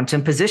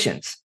quantum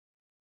positions.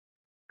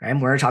 Okay. And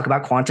we're going to talk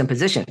about quantum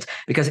positions,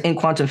 because in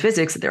quantum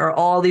physics, there are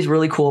all these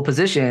really cool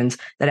positions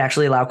that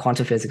actually allow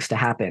quantum physics to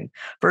happen.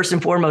 First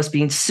and foremost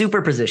being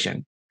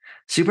superposition.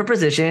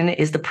 Superposition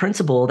is the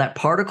principle that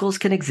particles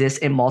can exist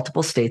in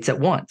multiple states at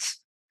once.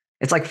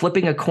 It's like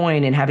flipping a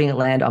coin and having it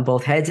land on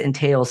both heads and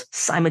tails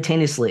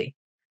simultaneously.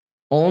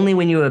 Only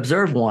when you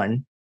observe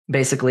one,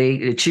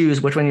 basically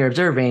choose which one you're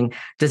observing,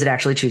 does it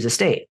actually choose a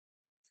state.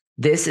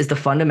 This is the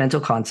fundamental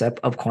concept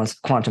of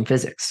quantum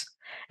physics.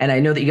 And I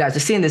know that you guys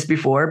have seen this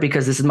before,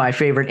 because this is my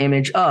favorite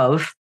image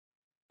of,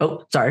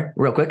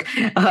 real quick.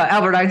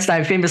 Albert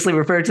Einstein famously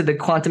referred to the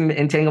quantum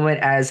entanglement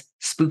as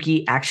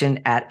spooky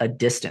action at a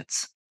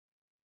distance.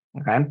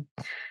 Okay.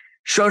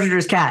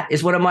 Schrodinger's cat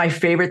is one of my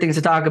favorite things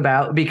to talk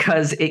about,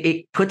 because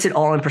it puts it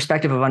all in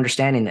perspective of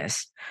understanding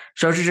this.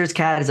 Schrodinger's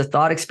cat is a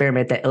thought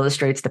experiment that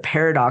illustrates the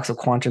paradox of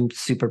quantum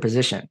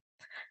superposition.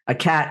 A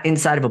cat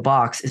inside of a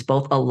box is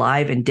both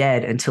alive and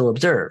dead until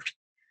observed,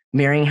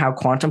 mirroring how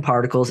quantum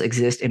particles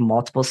exist in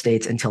multiple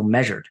states until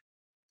measured.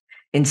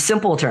 In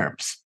simple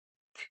terms,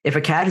 if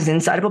a cat is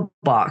inside of a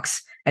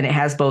box and it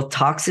has both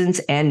toxins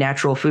and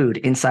natural food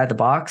inside the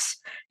box,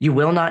 you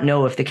will not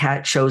know if the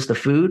cat chose the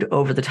food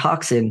over the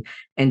toxin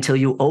until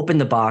you open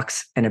the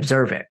box and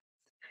observe it.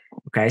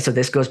 Okay, so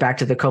this goes back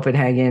to the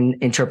Copenhagen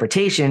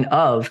interpretation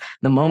of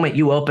the moment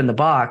you open the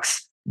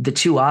box, the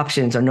two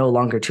options are no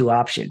longer two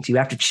options. You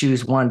have to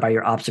choose one by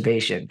your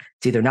observation.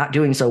 It's either not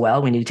doing so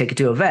well, we need to take it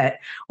to a vet,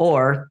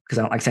 or, because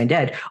I don't like saying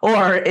dead,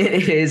 or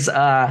it is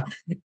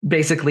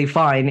basically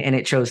fine and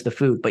it chose the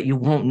food, but you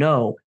won't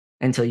know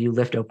until you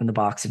lift open the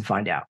box and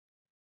find out.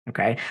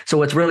 Okay. So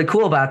what's really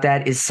cool about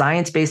that is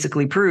science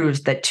basically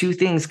proves that two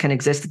things can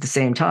exist at the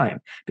same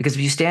time, because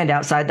if you stand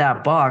outside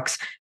that box,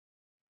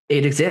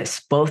 it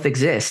exists. Both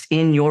exist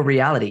in your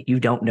reality. You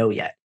don't know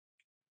yet.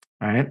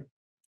 All right.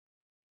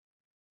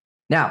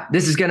 Now,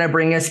 this is going to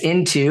bring us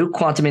into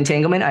quantum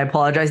entanglement. I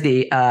apologize.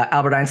 The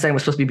Albert Einstein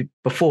was supposed to be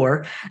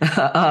before.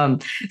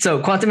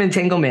 So quantum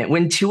entanglement,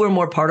 when two or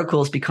more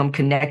particles become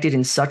connected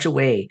in such a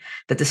way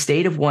that the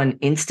state of one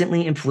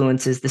instantly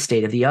influences the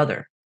state of the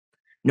other,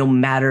 no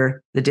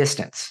matter the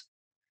distance.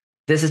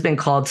 This has been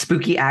called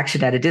spooky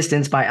action at a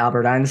distance by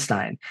Albert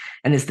Einstein,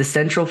 and is the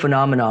central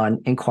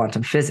phenomenon in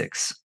quantum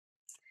physics.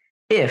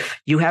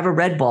 If you have a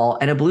red ball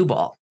and a blue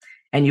ball,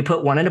 and you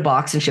put one in a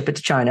box and ship it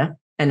to China,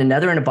 and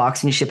another in a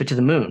box and you ship it to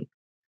the moon,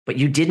 but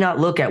you did not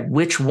look at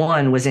which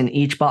one was in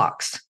each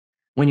box.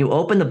 When you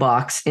open the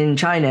box in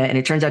China and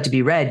it turns out to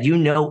be red, you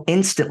know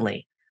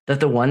instantly that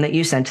the one that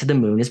you sent to the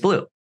moon is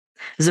blue.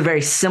 This is a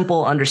very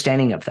simple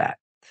understanding of that.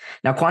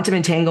 Now, quantum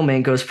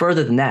entanglement goes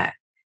further than that.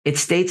 It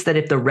states that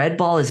if the red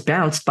ball is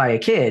bounced by a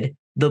kid,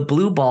 the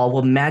blue ball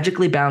will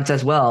magically bounce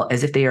as well,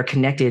 as if they are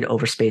connected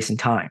over space and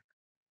time.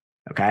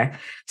 Okay,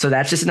 so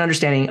that's just an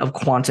understanding of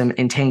quantum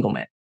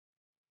entanglement.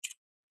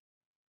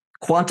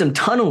 Quantum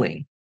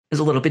tunneling is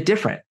a little bit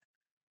different.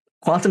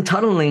 Quantum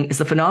tunneling is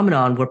the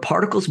phenomenon where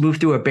particles move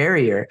through a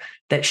barrier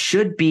that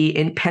should be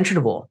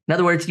impenetrable. In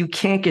other words, you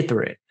can't get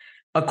through it,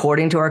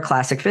 according to our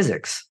classic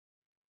physics.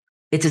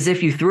 It's as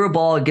if you threw a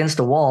ball against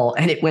a wall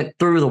and it went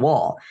through the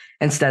wall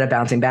instead of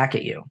bouncing back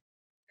at you.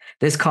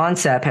 This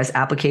concept has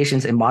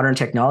applications in modern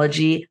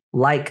technology,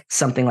 like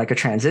something like a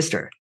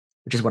transistor,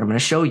 which is what I'm going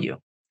to show you.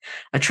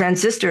 A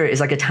transistor is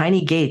like a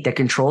tiny gate that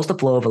controls the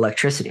flow of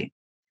electricity.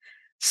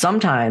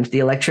 Sometimes the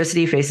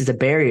electricity faces a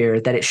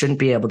barrier that it shouldn't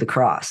be able to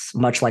cross,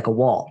 much like a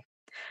wall.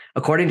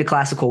 According to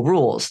classical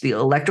rules, the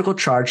electrical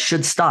charge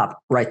should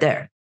stop right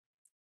there.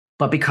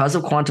 But because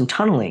of quantum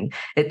tunneling,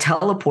 it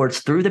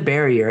teleports through the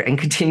barrier and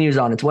continues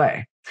on its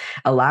way,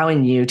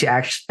 allowing your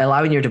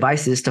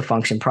devices to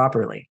function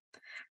properly.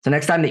 So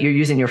next time that you're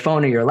using your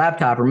phone or your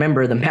laptop,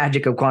 remember the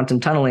magic of quantum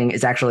tunneling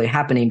is actually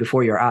happening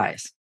before your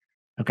eyes.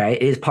 Okay,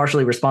 it is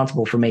partially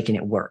responsible for making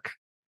it work.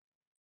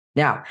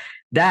 Now,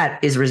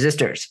 that is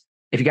resistors.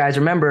 If you guys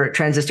remember,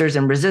 transistors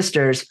and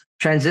resistors,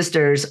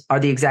 transistors are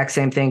the exact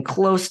same thing,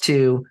 close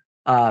to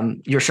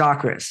your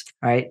chakras,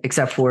 right?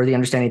 Except for the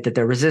understanding that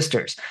they're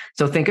resistors.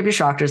 So think of your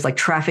chakras like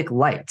traffic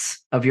lights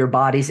of your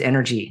body's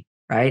energy,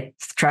 right?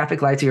 It's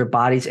traffic lights of your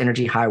body's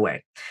energy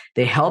highway.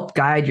 They help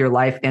guide your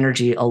life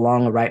energy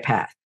along the right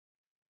path.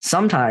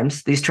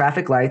 Sometimes these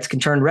traffic lights can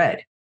turn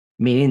red,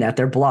 meaning that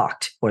they're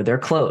blocked or they're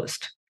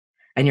closed,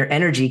 and your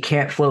energy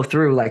can't flow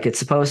through like it's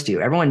supposed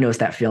to. Everyone knows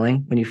that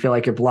feeling when you feel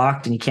like you're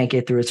blocked and you can't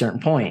get through a certain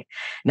point.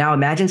 Now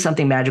imagine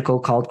something magical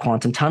called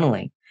quantum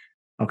tunneling.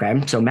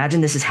 Okay, so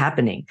imagine this is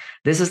happening.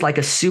 This is like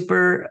a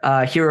super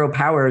hero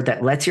power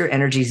that lets your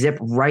energy zip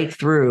right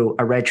through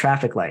a red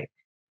traffic light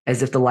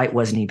as if the light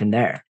wasn't even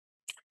there.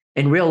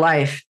 In real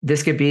life,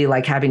 this could be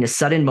like having a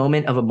sudden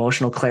moment of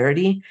emotional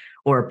clarity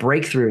or a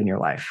breakthrough in your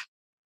life.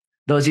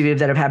 Those of you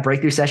that have had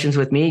breakthrough sessions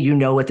with me, you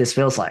know what this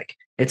feels like.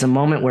 It's a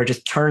moment where it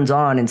just turns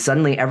on and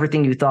suddenly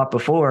everything you thought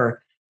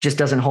before just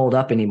doesn't hold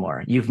up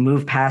anymore. You've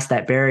moved past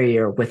that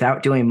barrier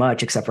without doing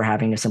much except for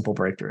having a simple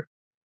breakthrough.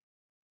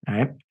 All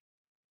right.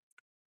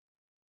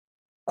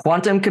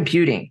 Quantum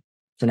computing.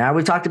 So now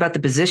we've talked about the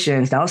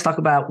positions. Now let's talk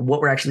about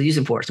what we're actually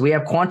using for. So we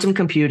have quantum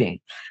computing.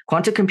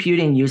 Quantum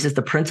computing uses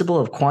the principle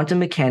of quantum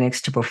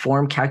mechanics to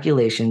perform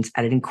calculations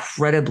at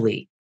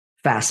incredibly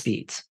fast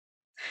speeds.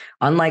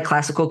 Unlike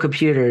classical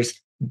computers,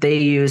 they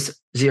use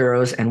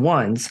zeros and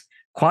ones.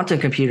 Quantum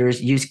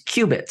computers use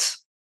qubits,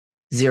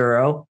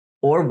 0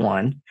 or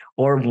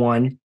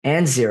 1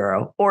 and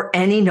 0, or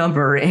any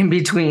number in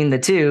between the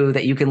two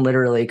that you can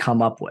literally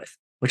come up with,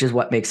 which is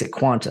what makes it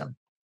quantum.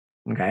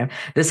 Okay.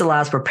 This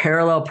allows for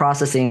parallel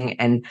processing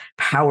and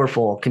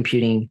powerful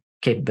computing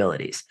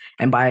capabilities.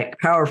 And by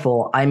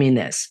powerful, I mean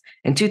this.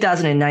 In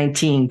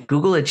 2019,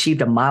 Google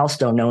achieved a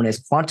milestone known as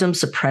quantum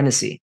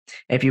supremacy.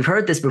 If you've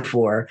heard this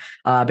before,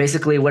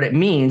 basically what it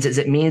means is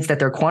it means that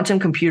their quantum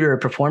computer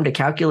performed a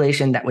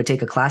calculation that would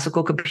take a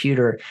classical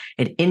computer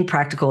an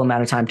impractical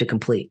amount of time to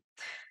complete.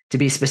 To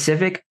be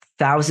specific,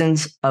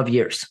 thousands of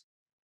years.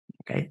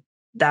 Okay.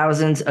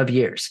 Thousands of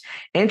years.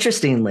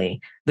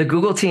 Interestingly, the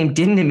Google team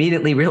didn't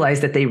immediately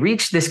realize that they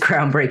reached this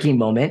groundbreaking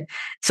moment.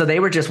 So they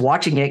were just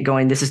watching it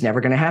going, this is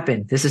never going to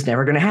happen. This is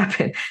never going to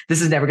happen.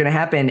 This is never going to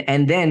happen.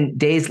 And then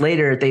days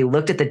later, they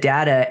looked at the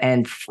data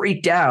and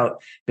freaked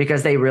out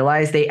because they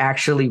realized they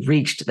actually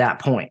reached that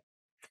point.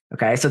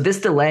 Okay. So this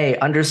delay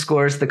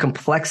underscores the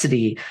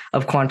complexity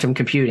of quantum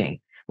computing,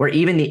 where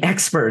even the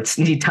experts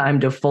need time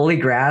to fully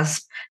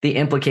grasp the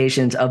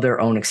implications of their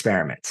own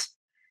experiments.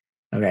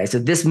 Okay, so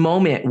this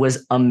moment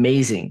was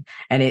amazing.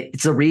 And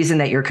it's the reason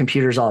that your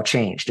computers all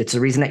changed. It's the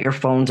reason that your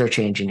phones are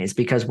changing, is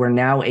because we're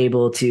now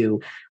able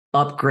to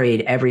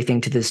upgrade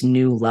everything to this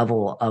new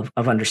level of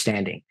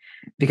understanding.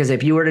 Because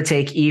if you were to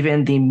take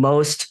even the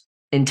most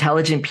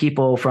intelligent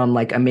people from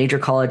like a major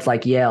college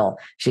like Yale,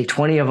 say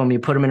 20 of them, you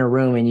put them in a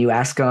room and you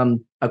ask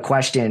them a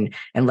question,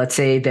 and let's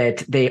say that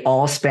they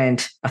all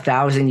spent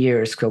 1,000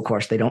 years, of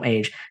course they don't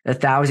age,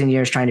 1,000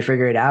 years trying to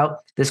figure it out,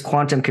 this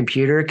quantum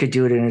computer could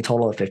do it in a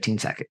total of 15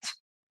 seconds.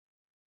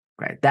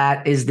 Right.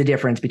 That is the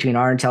difference between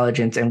our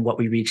intelligence and what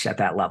we reached at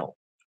that level.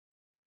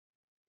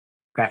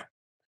 Okay.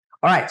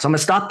 All right. So I'm going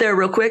to stop there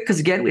real quick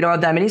because, again, we don't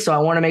have that many. So I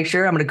want to make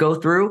sure I'm going to go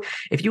through.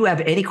 If you have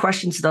any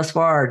questions thus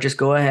far, just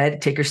go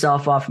ahead, take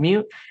yourself off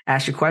mute,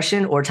 ask your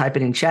question, or type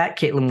it in chat.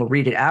 Caitlin will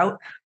read it out.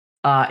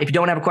 If you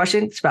don't have a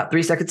question, it's about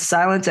 3 seconds of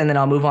silence, and then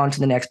I'll move on to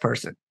the next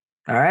person.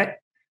 All right.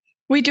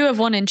 We do have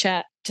one in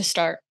chat to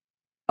start.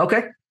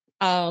 Okay.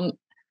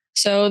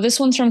 So this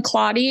one's from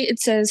Claudie. It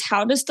says,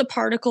 how does the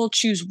particle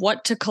choose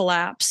what to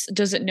collapse?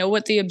 Does it know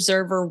what the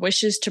observer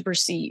wishes to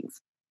perceive?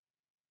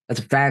 That's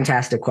a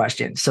fantastic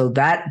question. So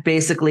that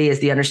basically is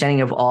the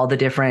understanding of all the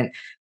different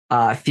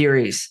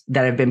theories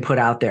that have been put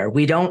out there.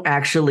 We don't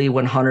actually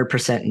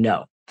 100%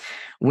 know.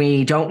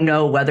 We don't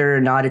know whether or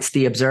not it's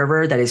the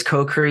observer that is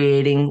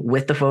co-creating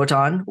with the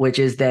photon, which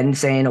is then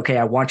saying, okay,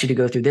 I want you to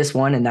go through this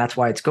one, and that's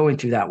why it's going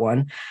through that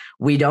one.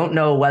 We don't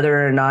know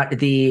whether or not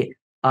the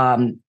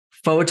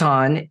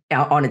photon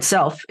on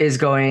itself is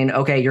going,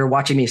 okay, you're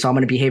watching me, so I'm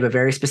going to behave a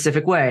very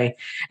specific way,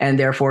 and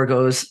therefore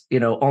goes,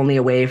 only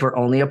a wave or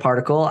only a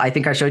particle. I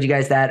think I showed you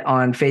guys that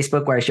on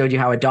Facebook, where I showed you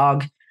how a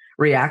dog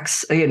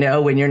reacts,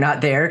 when you're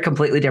not there,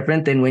 completely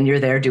different than when you're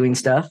there doing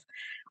stuff.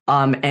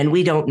 And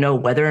we don't know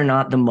whether or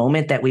not the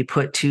moment that we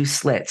put two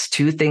slits,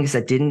 two things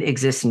that didn't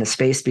exist in a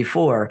space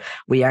before,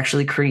 we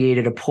actually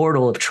created a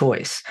portal of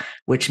choice,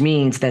 which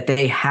means that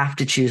they have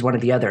to choose one or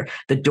the other.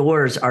 The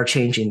doors are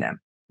changing them,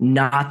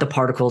 not the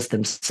particles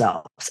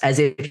themselves. As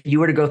if you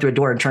were to go through a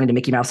door and turn into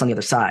Mickey Mouse on the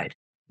other side.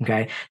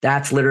 Okay.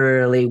 That's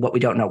literally what we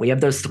don't know. We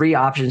have those three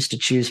options to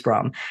choose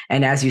from.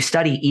 And as you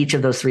study each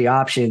of those three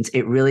options,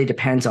 it really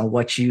depends on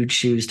what you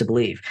choose to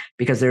believe,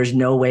 because there's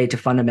no way to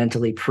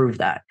fundamentally prove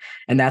that.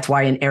 And that's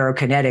why in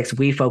aerokinetics,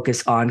 we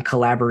focus on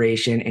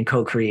collaboration and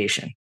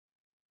co-creation.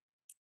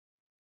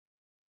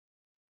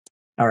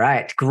 All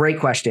right. Great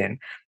question.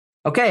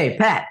 Okay,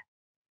 Pat,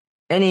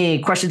 any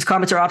questions,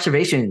 comments, or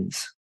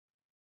observations?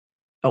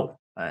 Oh,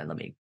 let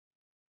me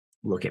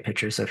look at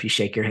pictures. So if you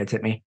shake your heads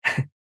at me.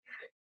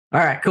 All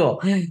right,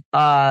 cool.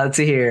 Let's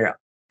see here.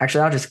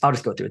 Actually, I'll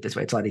just go through it this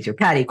way. It's a lot easier.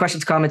 Patty,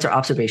 questions, comments, or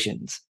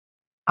observations?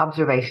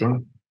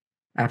 Observation.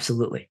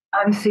 Absolutely.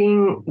 I'm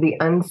seeing the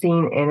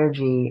unseen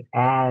energy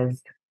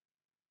as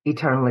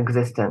eternal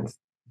existence,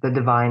 the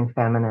divine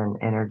feminine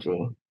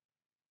energy,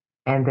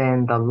 and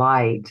then the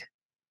light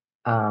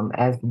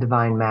as the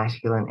divine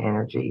masculine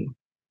energy,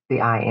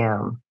 the I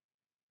am.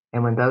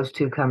 And when those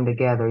two come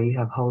together, you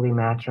have holy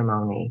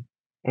matrimony.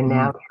 And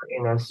now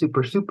you're in a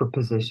super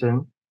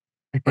position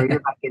where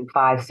you're like in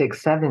 5,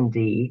 6,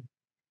 7D,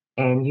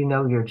 and you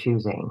know you're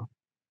choosing.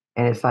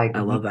 And it's like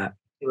I love that.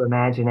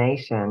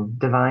 imagination,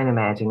 divine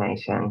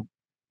imagination.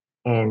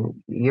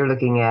 And you're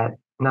looking at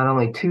not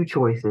only two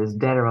choices,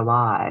 dead or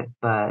alive,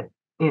 but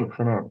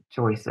infinite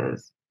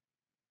choices.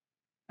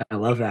 I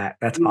love that.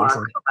 That's You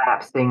awesome. are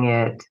collapsing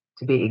it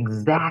to be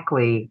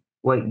exactly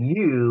what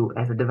you,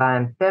 as a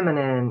divine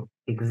feminine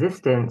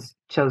existence,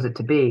 chose it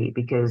to be,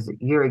 because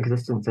your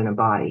existence in a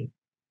body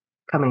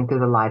coming through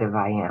the light of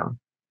I am.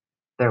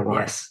 There one.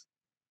 Yes.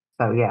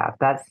 So yeah,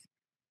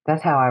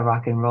 that's how I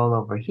rock and roll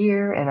over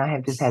here. And I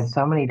have just had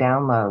so many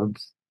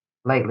downloads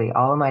lately.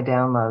 All of my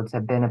downloads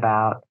have been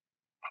about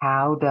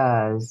how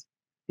does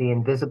the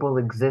invisible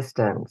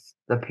existence,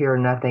 the pure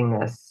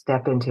nothingness,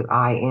 step into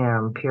I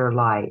am pure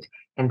light,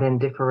 and then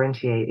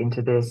differentiate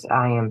into this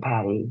I am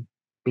Patty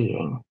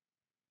being,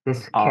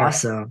 this character.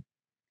 Awesome.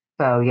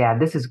 So yeah,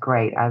 this is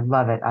great. I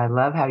love it. I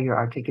love how you're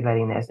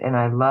articulating this, and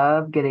I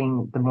love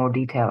getting the more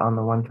detail on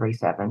the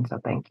 137. So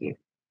thank you.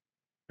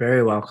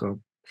 Very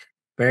welcome.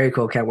 Very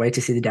cool. Can't wait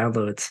to see the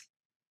downloads.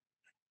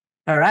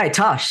 All right,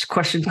 Tosh,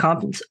 questions,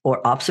 comments,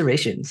 or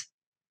observations?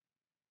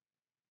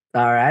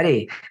 All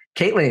righty.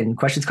 Caitlin,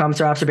 questions,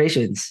 comments, or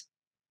observations?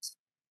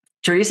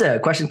 Teresa,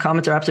 questions,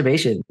 comments, or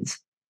observations?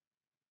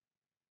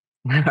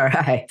 All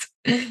right.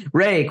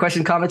 Ray,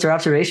 questions, comments, or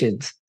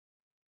observations?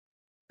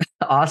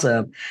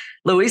 Awesome.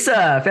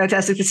 Louisa,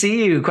 fantastic to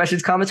see you.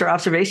 Questions, comments, or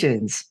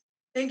observations?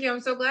 Thank you.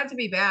 I'm so glad to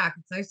be back.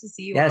 It's nice to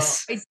see you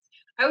Yes. all.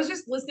 I was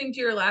just listening to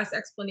your last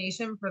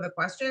explanation for the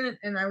question,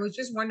 and I was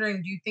just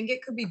wondering, do you think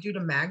it could be due to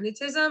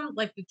magnetism,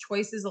 like the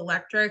choice is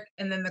electric,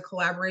 and then the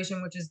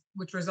collaboration,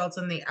 which results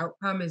in the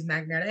outcome, is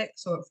magnetic,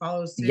 so it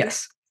follows suit?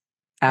 Yes, Okay,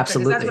 'cause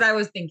absolutely. that's what I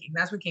was thinking.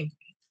 That's what came to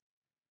me.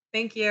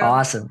 Thank you.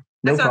 Awesome.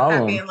 No I saw Pat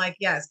problem. being like,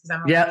 yes,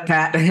 because I'm Yeah,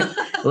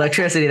 Pat.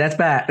 Electricity, that's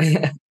Pat.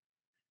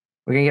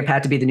 We're going to get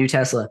Pat to be the new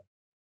Tesla.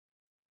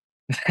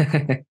 All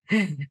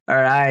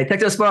right.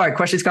 TechnoSpark,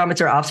 questions,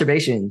 comments, or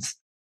observations?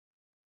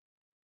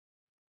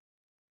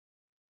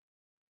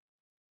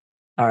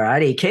 All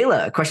righty.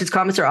 Kayla, questions,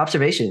 comments, or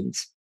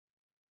observations?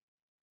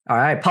 All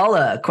right.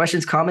 Paula,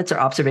 questions, comments, or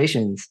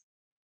observations?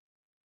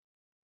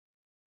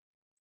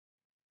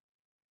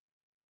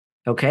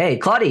 Okay.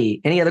 Claudie,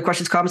 any other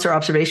questions, comments, or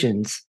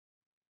observations?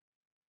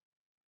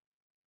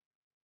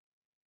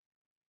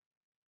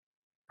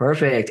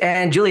 Perfect.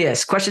 And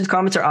Julius, questions,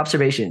 comments, or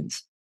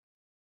observations?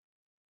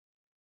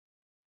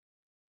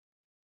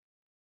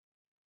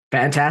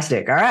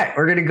 Fantastic. All right.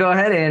 We're going to go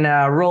ahead and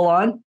roll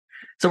on.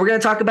 So we're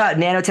going to talk about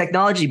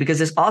nanotechnology because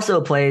this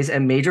also plays a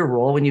major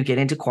role when you get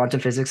into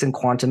quantum physics and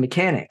quantum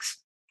mechanics.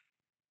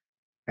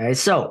 Okay,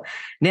 so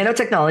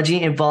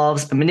nanotechnology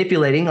involves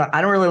manipulating.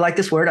 I don't really like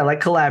this word. I like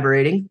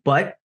collaborating,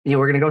 but we're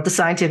going to go with the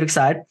scientific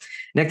side.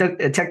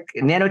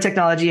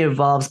 Nanotechnology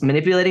involves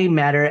manipulating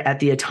matter at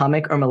the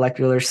atomic or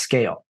molecular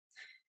scale.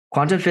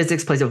 Quantum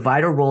physics plays a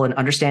vital role in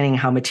understanding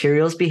how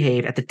materials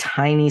behave at the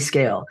tiny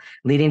scale,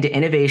 leading to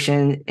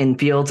innovation in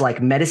fields like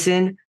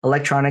medicine,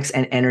 electronics,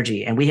 and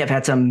energy. And we have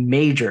had some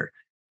major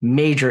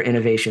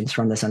innovations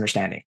from this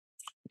understanding.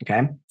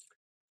 Okay.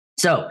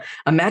 So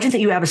imagine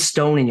that you have a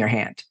stone in your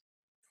hand.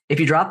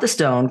 If you drop the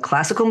stone,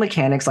 classical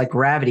mechanics like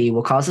gravity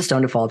will cause the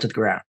stone to fall to the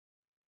ground.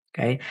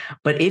 Okay.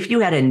 But if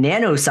you had a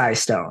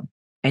nano-sized stone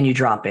and you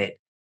drop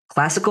it,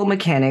 classical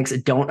mechanics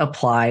don't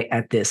apply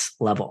at this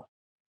level.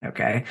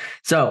 Okay.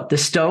 So the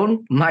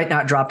stone might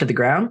not drop to the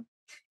ground.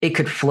 It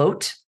could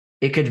float,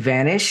 it could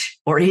vanish,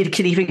 or it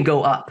could even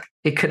go up.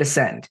 It could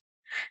ascend.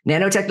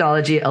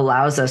 Nanotechnology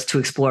allows us to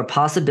explore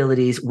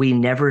possibilities we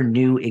never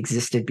knew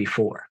existed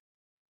before.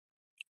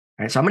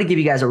 All right. So I'm going to give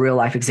you guys a real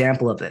life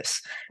example of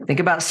this. Think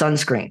about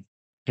sunscreen.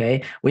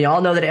 Okay. We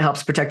all know that it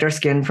helps protect our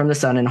skin from the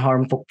sun and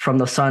from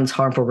the sun's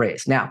harmful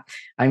rays. Now,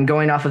 I'm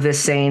going off of this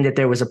saying that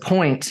there was a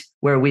point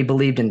where we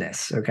believed in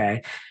this.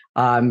 Okay.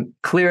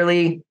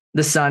 Clearly,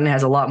 the sun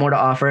has a lot more to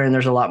offer, and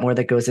there's a lot more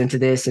that goes into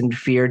this, and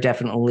fear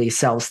definitely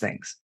sells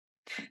things.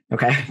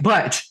 Okay.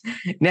 But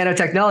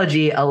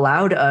nanotechnology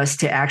allowed us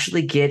to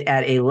actually get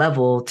at a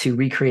level to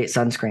recreate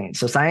sunscreen.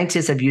 So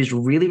scientists have used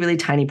really, really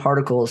tiny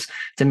particles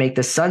to make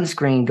the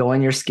sunscreen go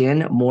on your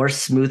skin more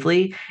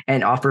smoothly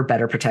and offer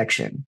better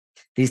protection.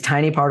 These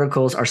tiny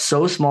particles are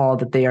so small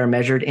that they are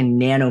measured in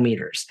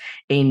nanometers.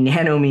 A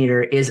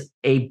nanometer is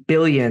a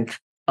billionth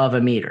of a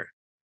meter.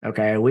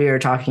 Okay. We are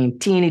talking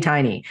teeny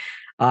tiny.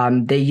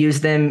 They use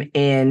them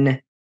in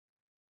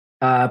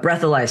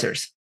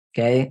breathalyzers.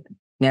 Okay.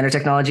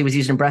 Nanotechnology was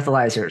used in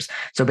breathalyzers.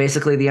 So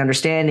basically the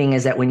understanding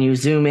is that when you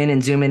zoom in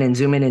and zoom in and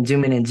zoom in and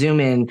zoom in and zoom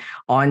in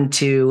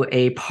onto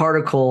a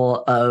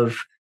particle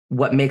of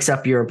what makes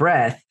up your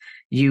breath,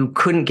 you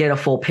couldn't get a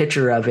full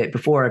picture of it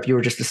before if you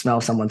were just to smell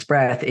someone's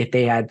breath if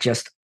they had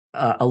just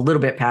a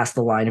little bit past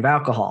the line of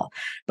alcohol.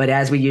 But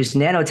as we used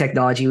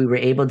nanotechnology, we were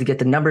able to get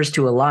the numbers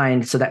to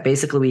align so that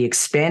basically we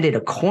expanded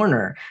a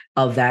corner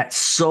of that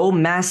so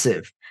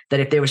massive that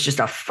if there was just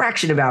a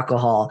fraction of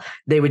alcohol,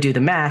 they would do the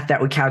math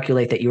that would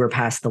calculate that you were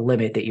past the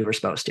limit that you were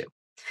supposed to.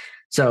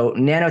 So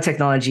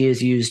nanotechnology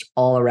is used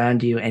all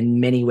around you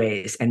in many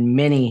ways and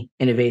many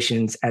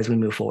innovations as we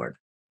move forward.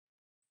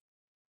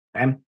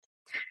 Okay?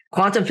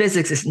 Quantum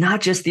physics is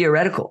not just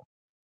theoretical.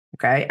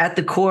 Okay. At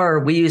the core,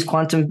 we use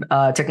quantum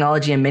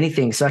technology in many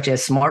things, such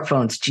as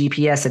smartphones,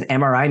 GPS, and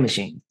MRI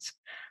machines.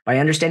 By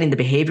understanding the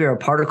behavior of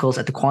particles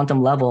at the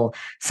quantum level,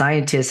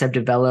 scientists have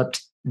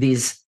developed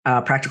these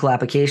practical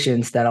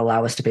applications that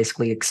allow us to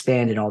basically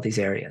expand in all these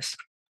areas.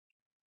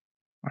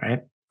 All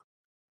right.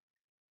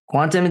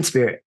 Quantum and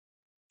spirit.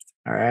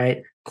 All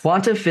right.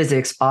 Quantum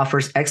physics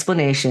offers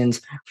explanations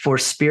for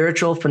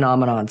spiritual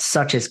phenomena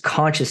such as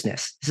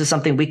consciousness. This is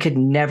something we could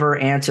never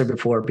answer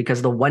before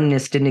because the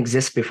oneness didn't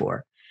exist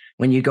before.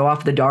 When you go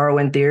off the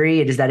Darwin theory,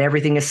 it is that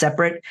everything is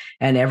separate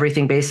and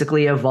everything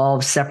basically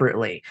evolves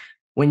separately.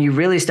 When you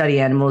really study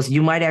animals,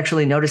 you might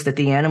actually notice that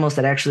the animals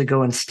that actually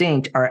go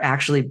extinct are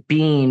actually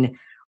being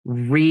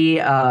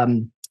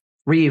re-evolved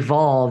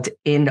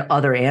in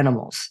other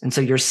animals. And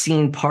so you're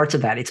seeing parts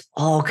of that. It's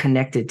all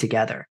connected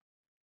together.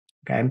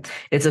 Okay.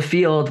 It's a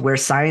field where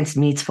science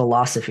meets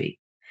philosophy,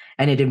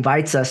 and it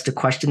invites us to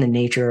question the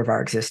nature of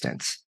our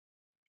existence.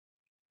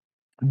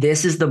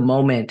 This is the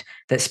moment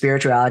that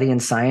spirituality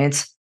and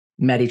science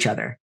met each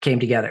other, came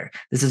together.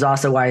 This is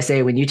also why I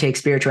say when you take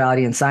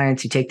spirituality and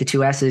science, you take the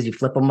two S's, you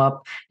flip them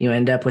up, you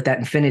end up with that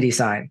infinity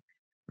sign,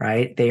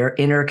 right? They are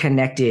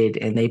interconnected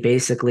and they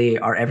basically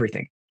are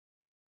everything.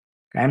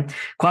 Okay.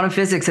 Quantum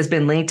physics has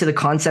been linked to the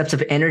concepts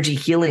of energy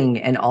healing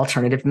and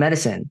alternative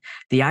medicine.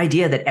 The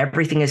idea that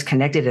everything is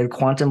connected at a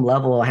quantum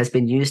level has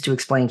been used to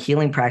explain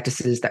healing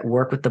practices that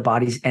work with the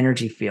body's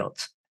energy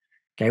fields.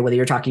 Okay, whether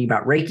you're talking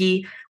about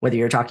Reiki, whether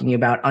you're talking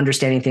about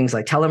understanding things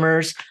like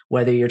telomeres,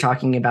 whether you're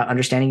talking about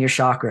understanding your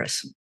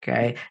chakras,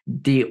 okay,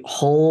 the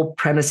whole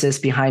premises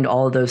behind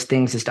all of those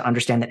things is to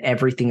understand that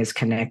everything is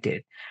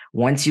connected.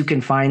 Once you can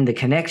find the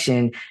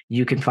connection,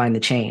 you can find the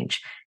change.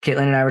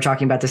 Caitlin and I were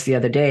talking about this the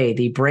other day,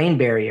 the brain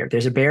barrier.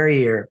 There's a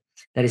barrier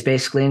that is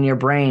basically in your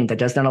brain that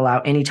does not allow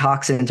any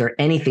toxins or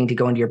anything to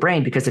go into your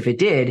brain, because if it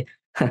did,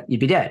 you'd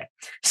be dead.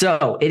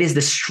 So it is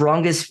the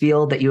strongest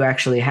field that you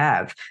actually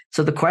have.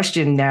 So the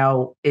question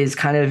now is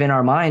kind of in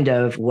our mind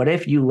of what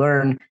if you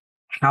learn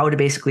how to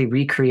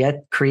basically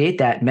create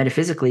that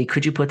metaphysically?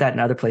 Could you put that in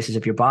other places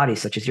of your body,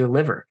 such as your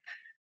liver,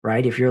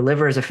 right? If your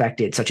liver is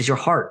affected, such as your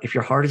heart, if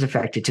your heart is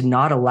affected, to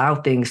not allow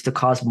things to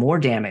cause more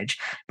damage,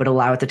 but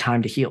allow it the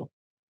time to heal.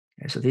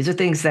 So these are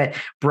things that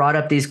brought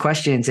up these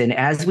questions. And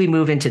as we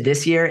move into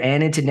this year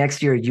and into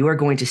next year, you are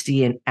going to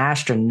see an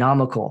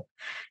astronomical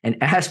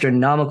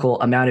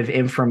amount of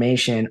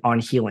information on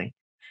healing,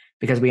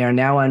 because we are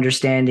now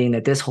understanding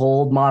that this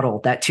whole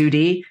model, that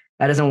 2D,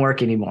 that doesn't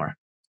work anymore.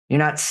 You're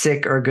not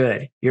sick or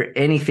good. You're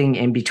anything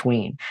in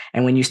between.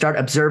 And when you start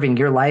observing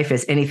your life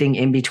as anything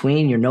in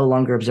between, you're no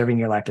longer observing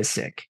your life as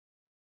sick.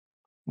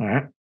 All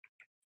right.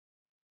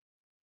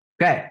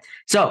 Okay,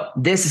 so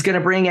this is going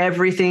to bring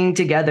everything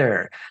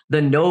together.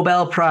 The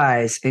Nobel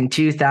Prize in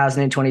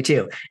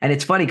 2022. And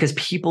it's funny because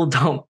people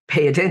don't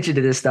pay attention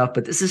to this stuff,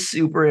 but this is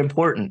super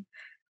important.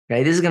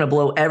 Okay, this is going to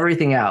blow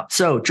everything out.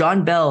 So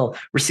John Bell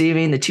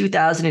receiving the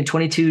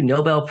 2022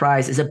 Nobel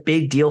Prize is a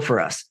big deal for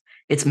us.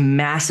 It's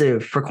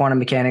massive for quantum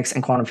mechanics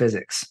and quantum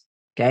physics.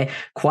 Okay,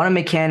 quantum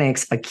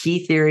mechanics, a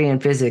key theory in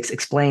physics,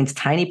 explains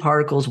tiny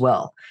particles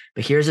well.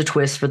 But here's a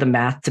twist for the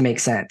math to make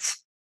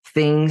sense.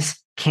 Things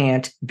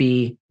can't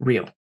be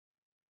real.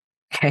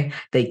 Okay,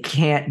 they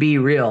can't be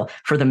real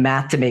for the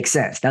math to make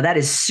sense. Now that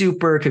is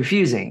super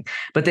confusing,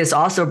 but this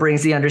also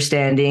brings the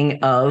understanding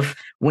of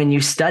when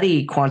you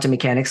study quantum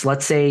mechanics,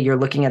 let's say you're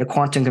looking at a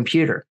quantum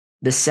computer.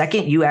 The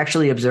second you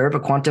actually observe a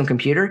quantum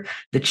computer,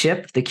 the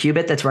chip, the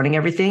qubit that's running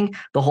everything,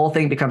 the whole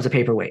thing becomes a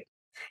paperweight.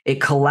 It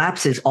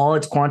collapses all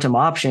its quantum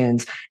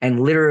options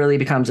and literally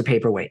becomes a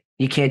paperweight.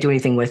 You can't do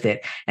anything with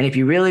it. And if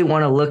you really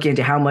want to look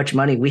into how much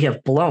money we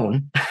have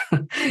blown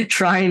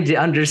trying to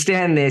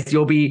understand this,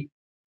 you'll be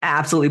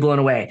absolutely blown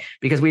away,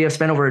 because we have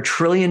spent over $1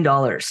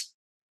 trillion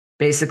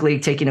basically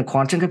taking a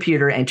quantum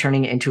computer and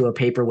turning it into a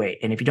paperweight.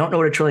 And if you don't know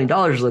what $1 trillion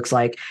looks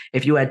like,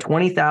 if you had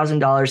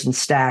 $20,000 in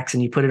stacks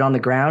and you put it on the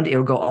ground,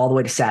 it'll go all the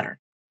way to Saturn.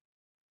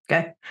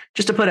 Okay,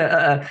 just to put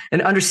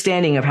an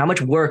understanding of how much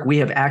work we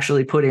have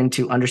actually put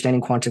into understanding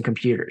quantum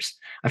computers.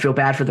 I feel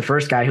bad for the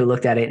first guy who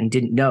looked at it and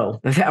didn't know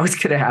that that was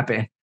going to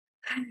happen.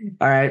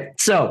 All right,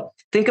 so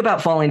think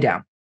about falling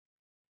down.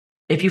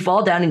 If you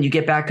fall down and you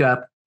get back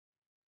up,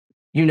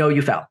 you know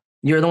you fell.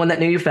 You're the one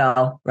that knew you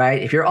fell,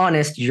 right? If you're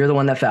honest, you're the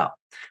one that fell.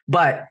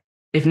 But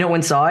if no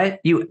one saw it,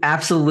 you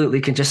absolutely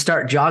can just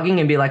start jogging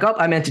and be like, oh,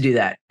 I meant to do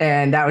that.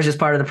 And that was just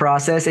part of the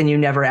process, and you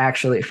never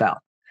actually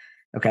fell.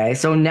 Okay,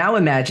 so now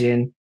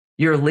imagine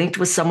you're linked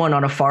with someone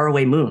on a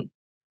faraway moon.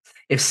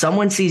 If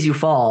someone sees you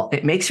fall,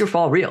 it makes your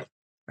fall real,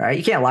 right?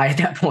 You can't lie at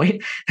that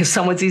point. If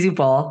someone sees you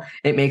fall,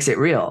 it makes it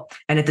real.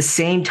 And at the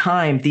same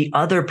time, the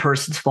other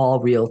person's fall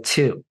real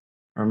too.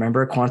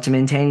 Remember quantum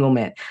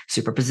entanglement,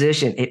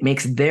 superposition, it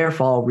makes their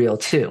fall real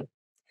too.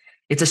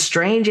 It's a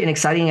strange and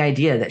exciting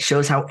idea that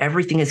shows how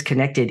everything is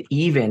connected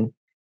even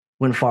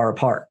when far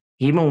apart,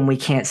 even when we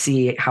can't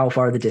see how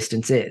far the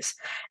distance is.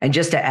 And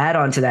just to add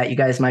on to that, you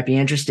guys might be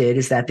interested,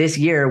 is that this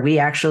year we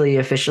actually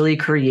officially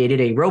created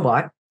a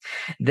robot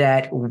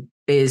that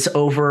is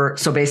over.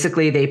 So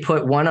basically they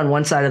put one on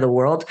one side of the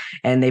world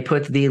and they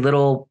put the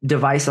little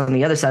device on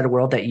the other side of the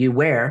world that you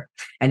wear,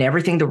 and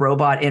everything the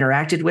robot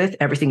interacted with,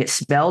 everything it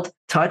smelled,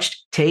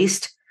 touched,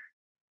 taste,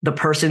 the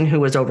person who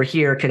was over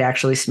here could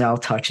actually smell,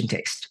 touch, and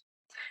taste.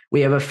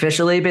 We have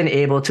officially been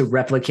able to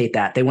replicate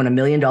that. They won $1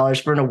 million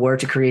for an award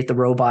to create the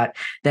robot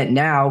that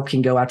now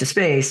can go out to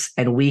space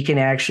and we can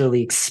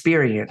actually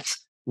experience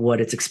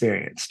what it's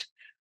experienced.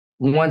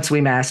 Once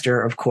we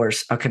master, of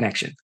course, a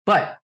connection,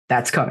 but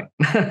that's coming.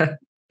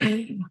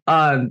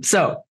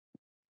 So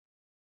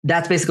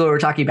that's basically what we're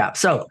talking about.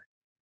 So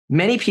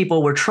many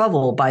people were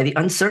troubled by the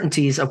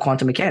uncertainties of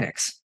quantum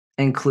mechanics,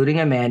 including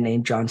a man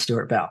named John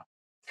Stuart Bell.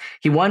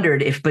 He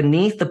wondered if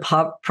beneath the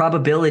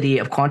probability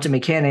of quantum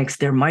mechanics,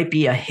 there might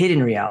be a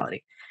hidden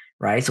reality,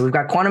 right? So we've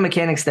got quantum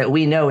mechanics that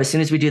we know as soon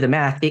as we do the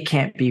math, it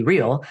can't be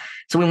real.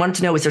 So we wanted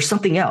to know, is there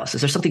something else?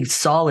 Is there something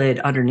solid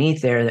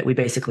underneath there that we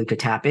basically could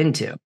tap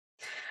into?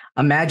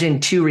 Imagine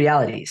two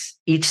realities,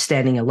 each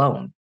standing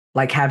alone,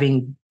 like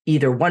having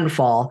either one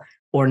fall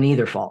or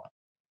neither fall.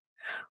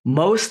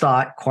 Most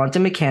thought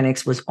quantum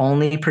mechanics was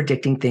only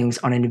predicting things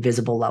on an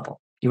invisible level.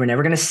 You were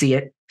never going to see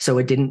it, so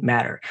it didn't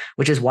matter,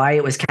 which is why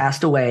it was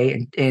cast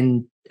away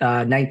in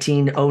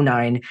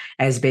 1909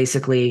 as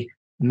basically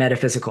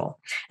metaphysical.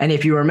 And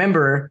if you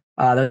remember,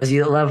 those of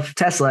you that love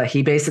Tesla,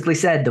 he basically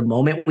said the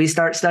moment we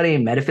start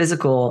studying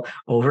metaphysical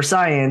over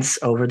science,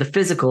 over the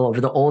physical,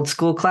 over the old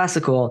school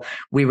classical,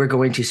 we were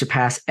going to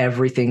surpass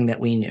everything that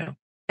we knew,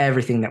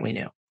 everything that we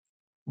knew.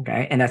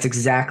 Okay. And that's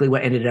exactly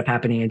what ended up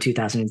happening in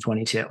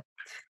 2022.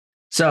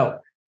 So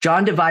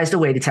John devised a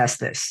way to test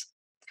this.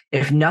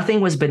 If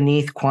nothing was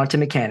beneath quantum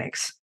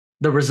mechanics,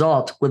 the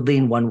result would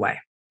lean one way.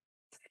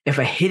 If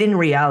a hidden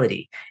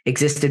reality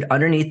existed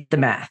underneath the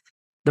math,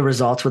 the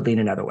results would lean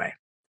another way.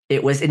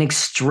 It was an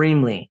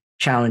extremely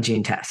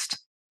challenging test.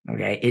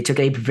 Okay. It took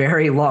a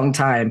very long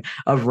time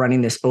of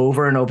running this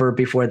over and over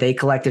before they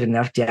collected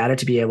enough data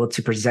to be able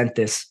to present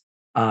this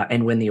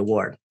and win the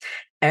award.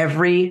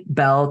 Every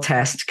Bell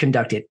test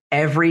conducted,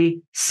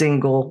 every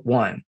single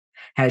one,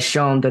 has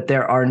shown that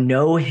there are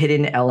no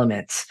hidden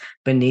elements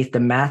beneath the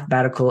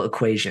mathematical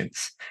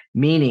equations,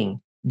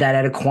 meaning that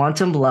at a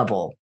quantum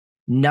level,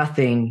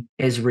 nothing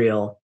is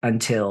real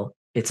until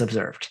it's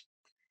observed.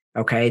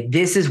 Okay,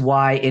 this is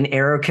why in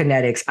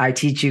aerokinetics, I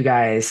teach you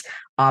guys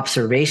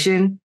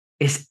observation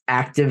is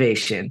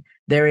activation.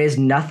 There is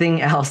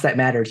nothing else that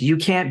matters. You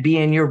can't be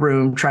in your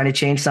room trying to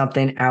change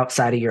something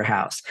outside of your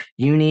house.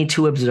 You need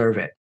to observe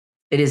it.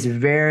 It is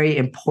very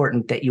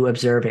important that you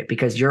observe it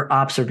because your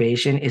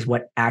observation is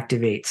what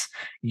activates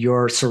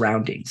your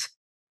surroundings.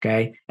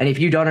 Okay. And if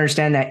you don't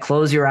understand that,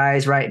 close your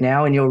eyes right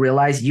now and you'll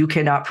realize you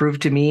cannot prove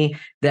to me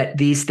that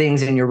these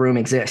things in your room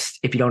exist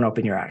if you don't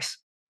open your eyes.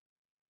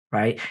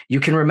 Right.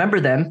 You can remember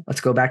them.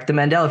 Let's go back to the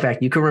Mandela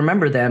effect. You can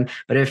remember them.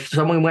 But if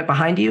someone went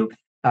behind you,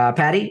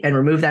 Patty, and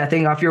remove that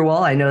thing off your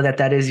wall, I know that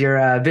that is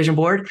your vision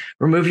board.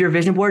 Remove your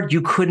vision board.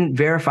 You couldn't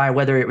verify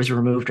whether it was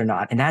removed or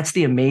not. And that's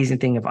the amazing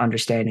thing of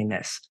understanding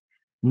this.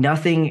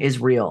 Nothing is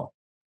real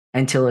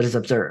until it is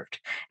observed.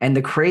 And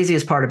the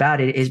craziest part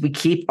about it is we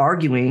keep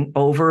arguing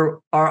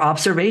over our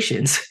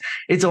observations.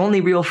 It's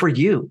only real for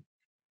you,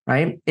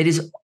 right? It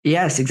is,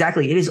 yes,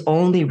 exactly. It is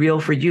only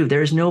real for you.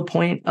 There is no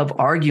point of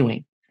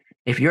arguing.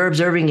 If you're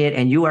observing it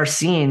and you are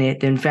seeing it,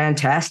 then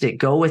fantastic.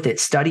 Go with it,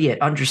 study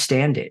it,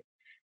 understand it.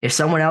 If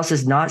someone else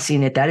is not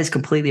seeing it, that is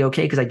completely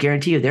okay, because I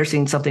guarantee you they're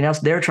seeing something else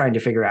they're trying to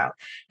figure out.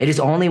 It is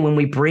only when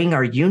we bring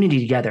our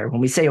unity together,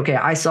 when we say, okay,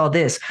 I saw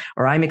this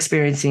or I'm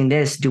experiencing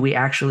this, do we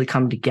actually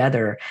come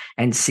together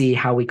and see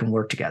how we can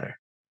work together?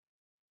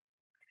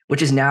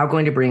 Which is now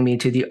going to bring me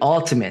to the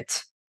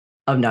ultimate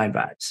of 9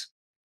 vibes.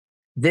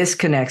 This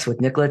connects with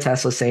Nikola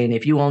Tesla saying,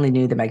 if you only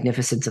knew the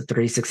magnificence of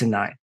 3, 6, and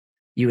 9,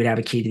 you would have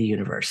a key to the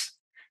universe.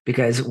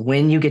 Because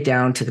when you get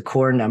down to the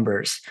core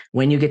numbers,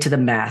 when you get to the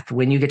math,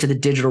 when you get to the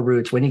digital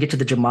roots, when you get to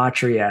the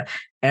gematria,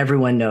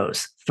 everyone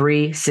knows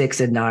 3, 6,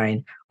 and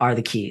 9 are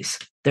the keys.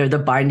 They're the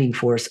binding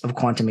force of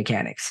quantum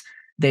mechanics.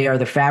 They are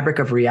the fabric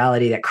of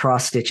reality that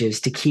cross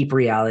stitches to keep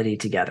reality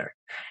together.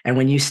 And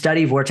when you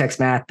study vortex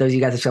math, those of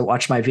you guys that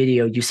watched my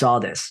video, you saw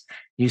this.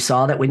 You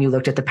saw that when you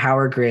looked at the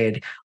power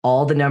grid,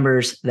 all the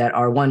numbers that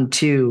are 1,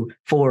 2,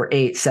 4,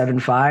 8, 7,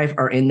 5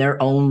 are in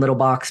their own little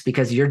box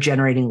because you're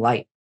generating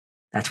light.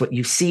 That's what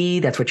you see.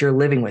 That's what you're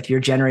living with.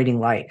 You're generating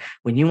light.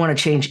 When you want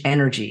to change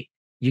energy,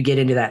 you get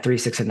into that 3,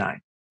 6, and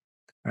 9.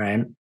 All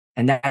right.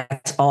 And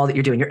that's all that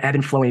you're doing. You're ebb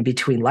and flowing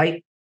between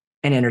light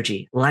and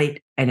energy,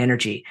 light and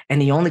energy.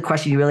 And the only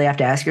question you really have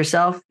to ask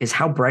yourself is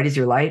how bright is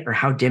your light or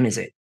how dim is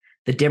it?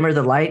 The dimmer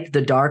the light,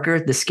 the darker,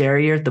 the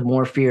scarier, the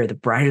more fear, the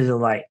brighter the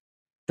light.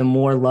 the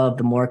more love,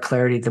 the more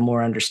clarity, the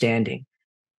more understanding.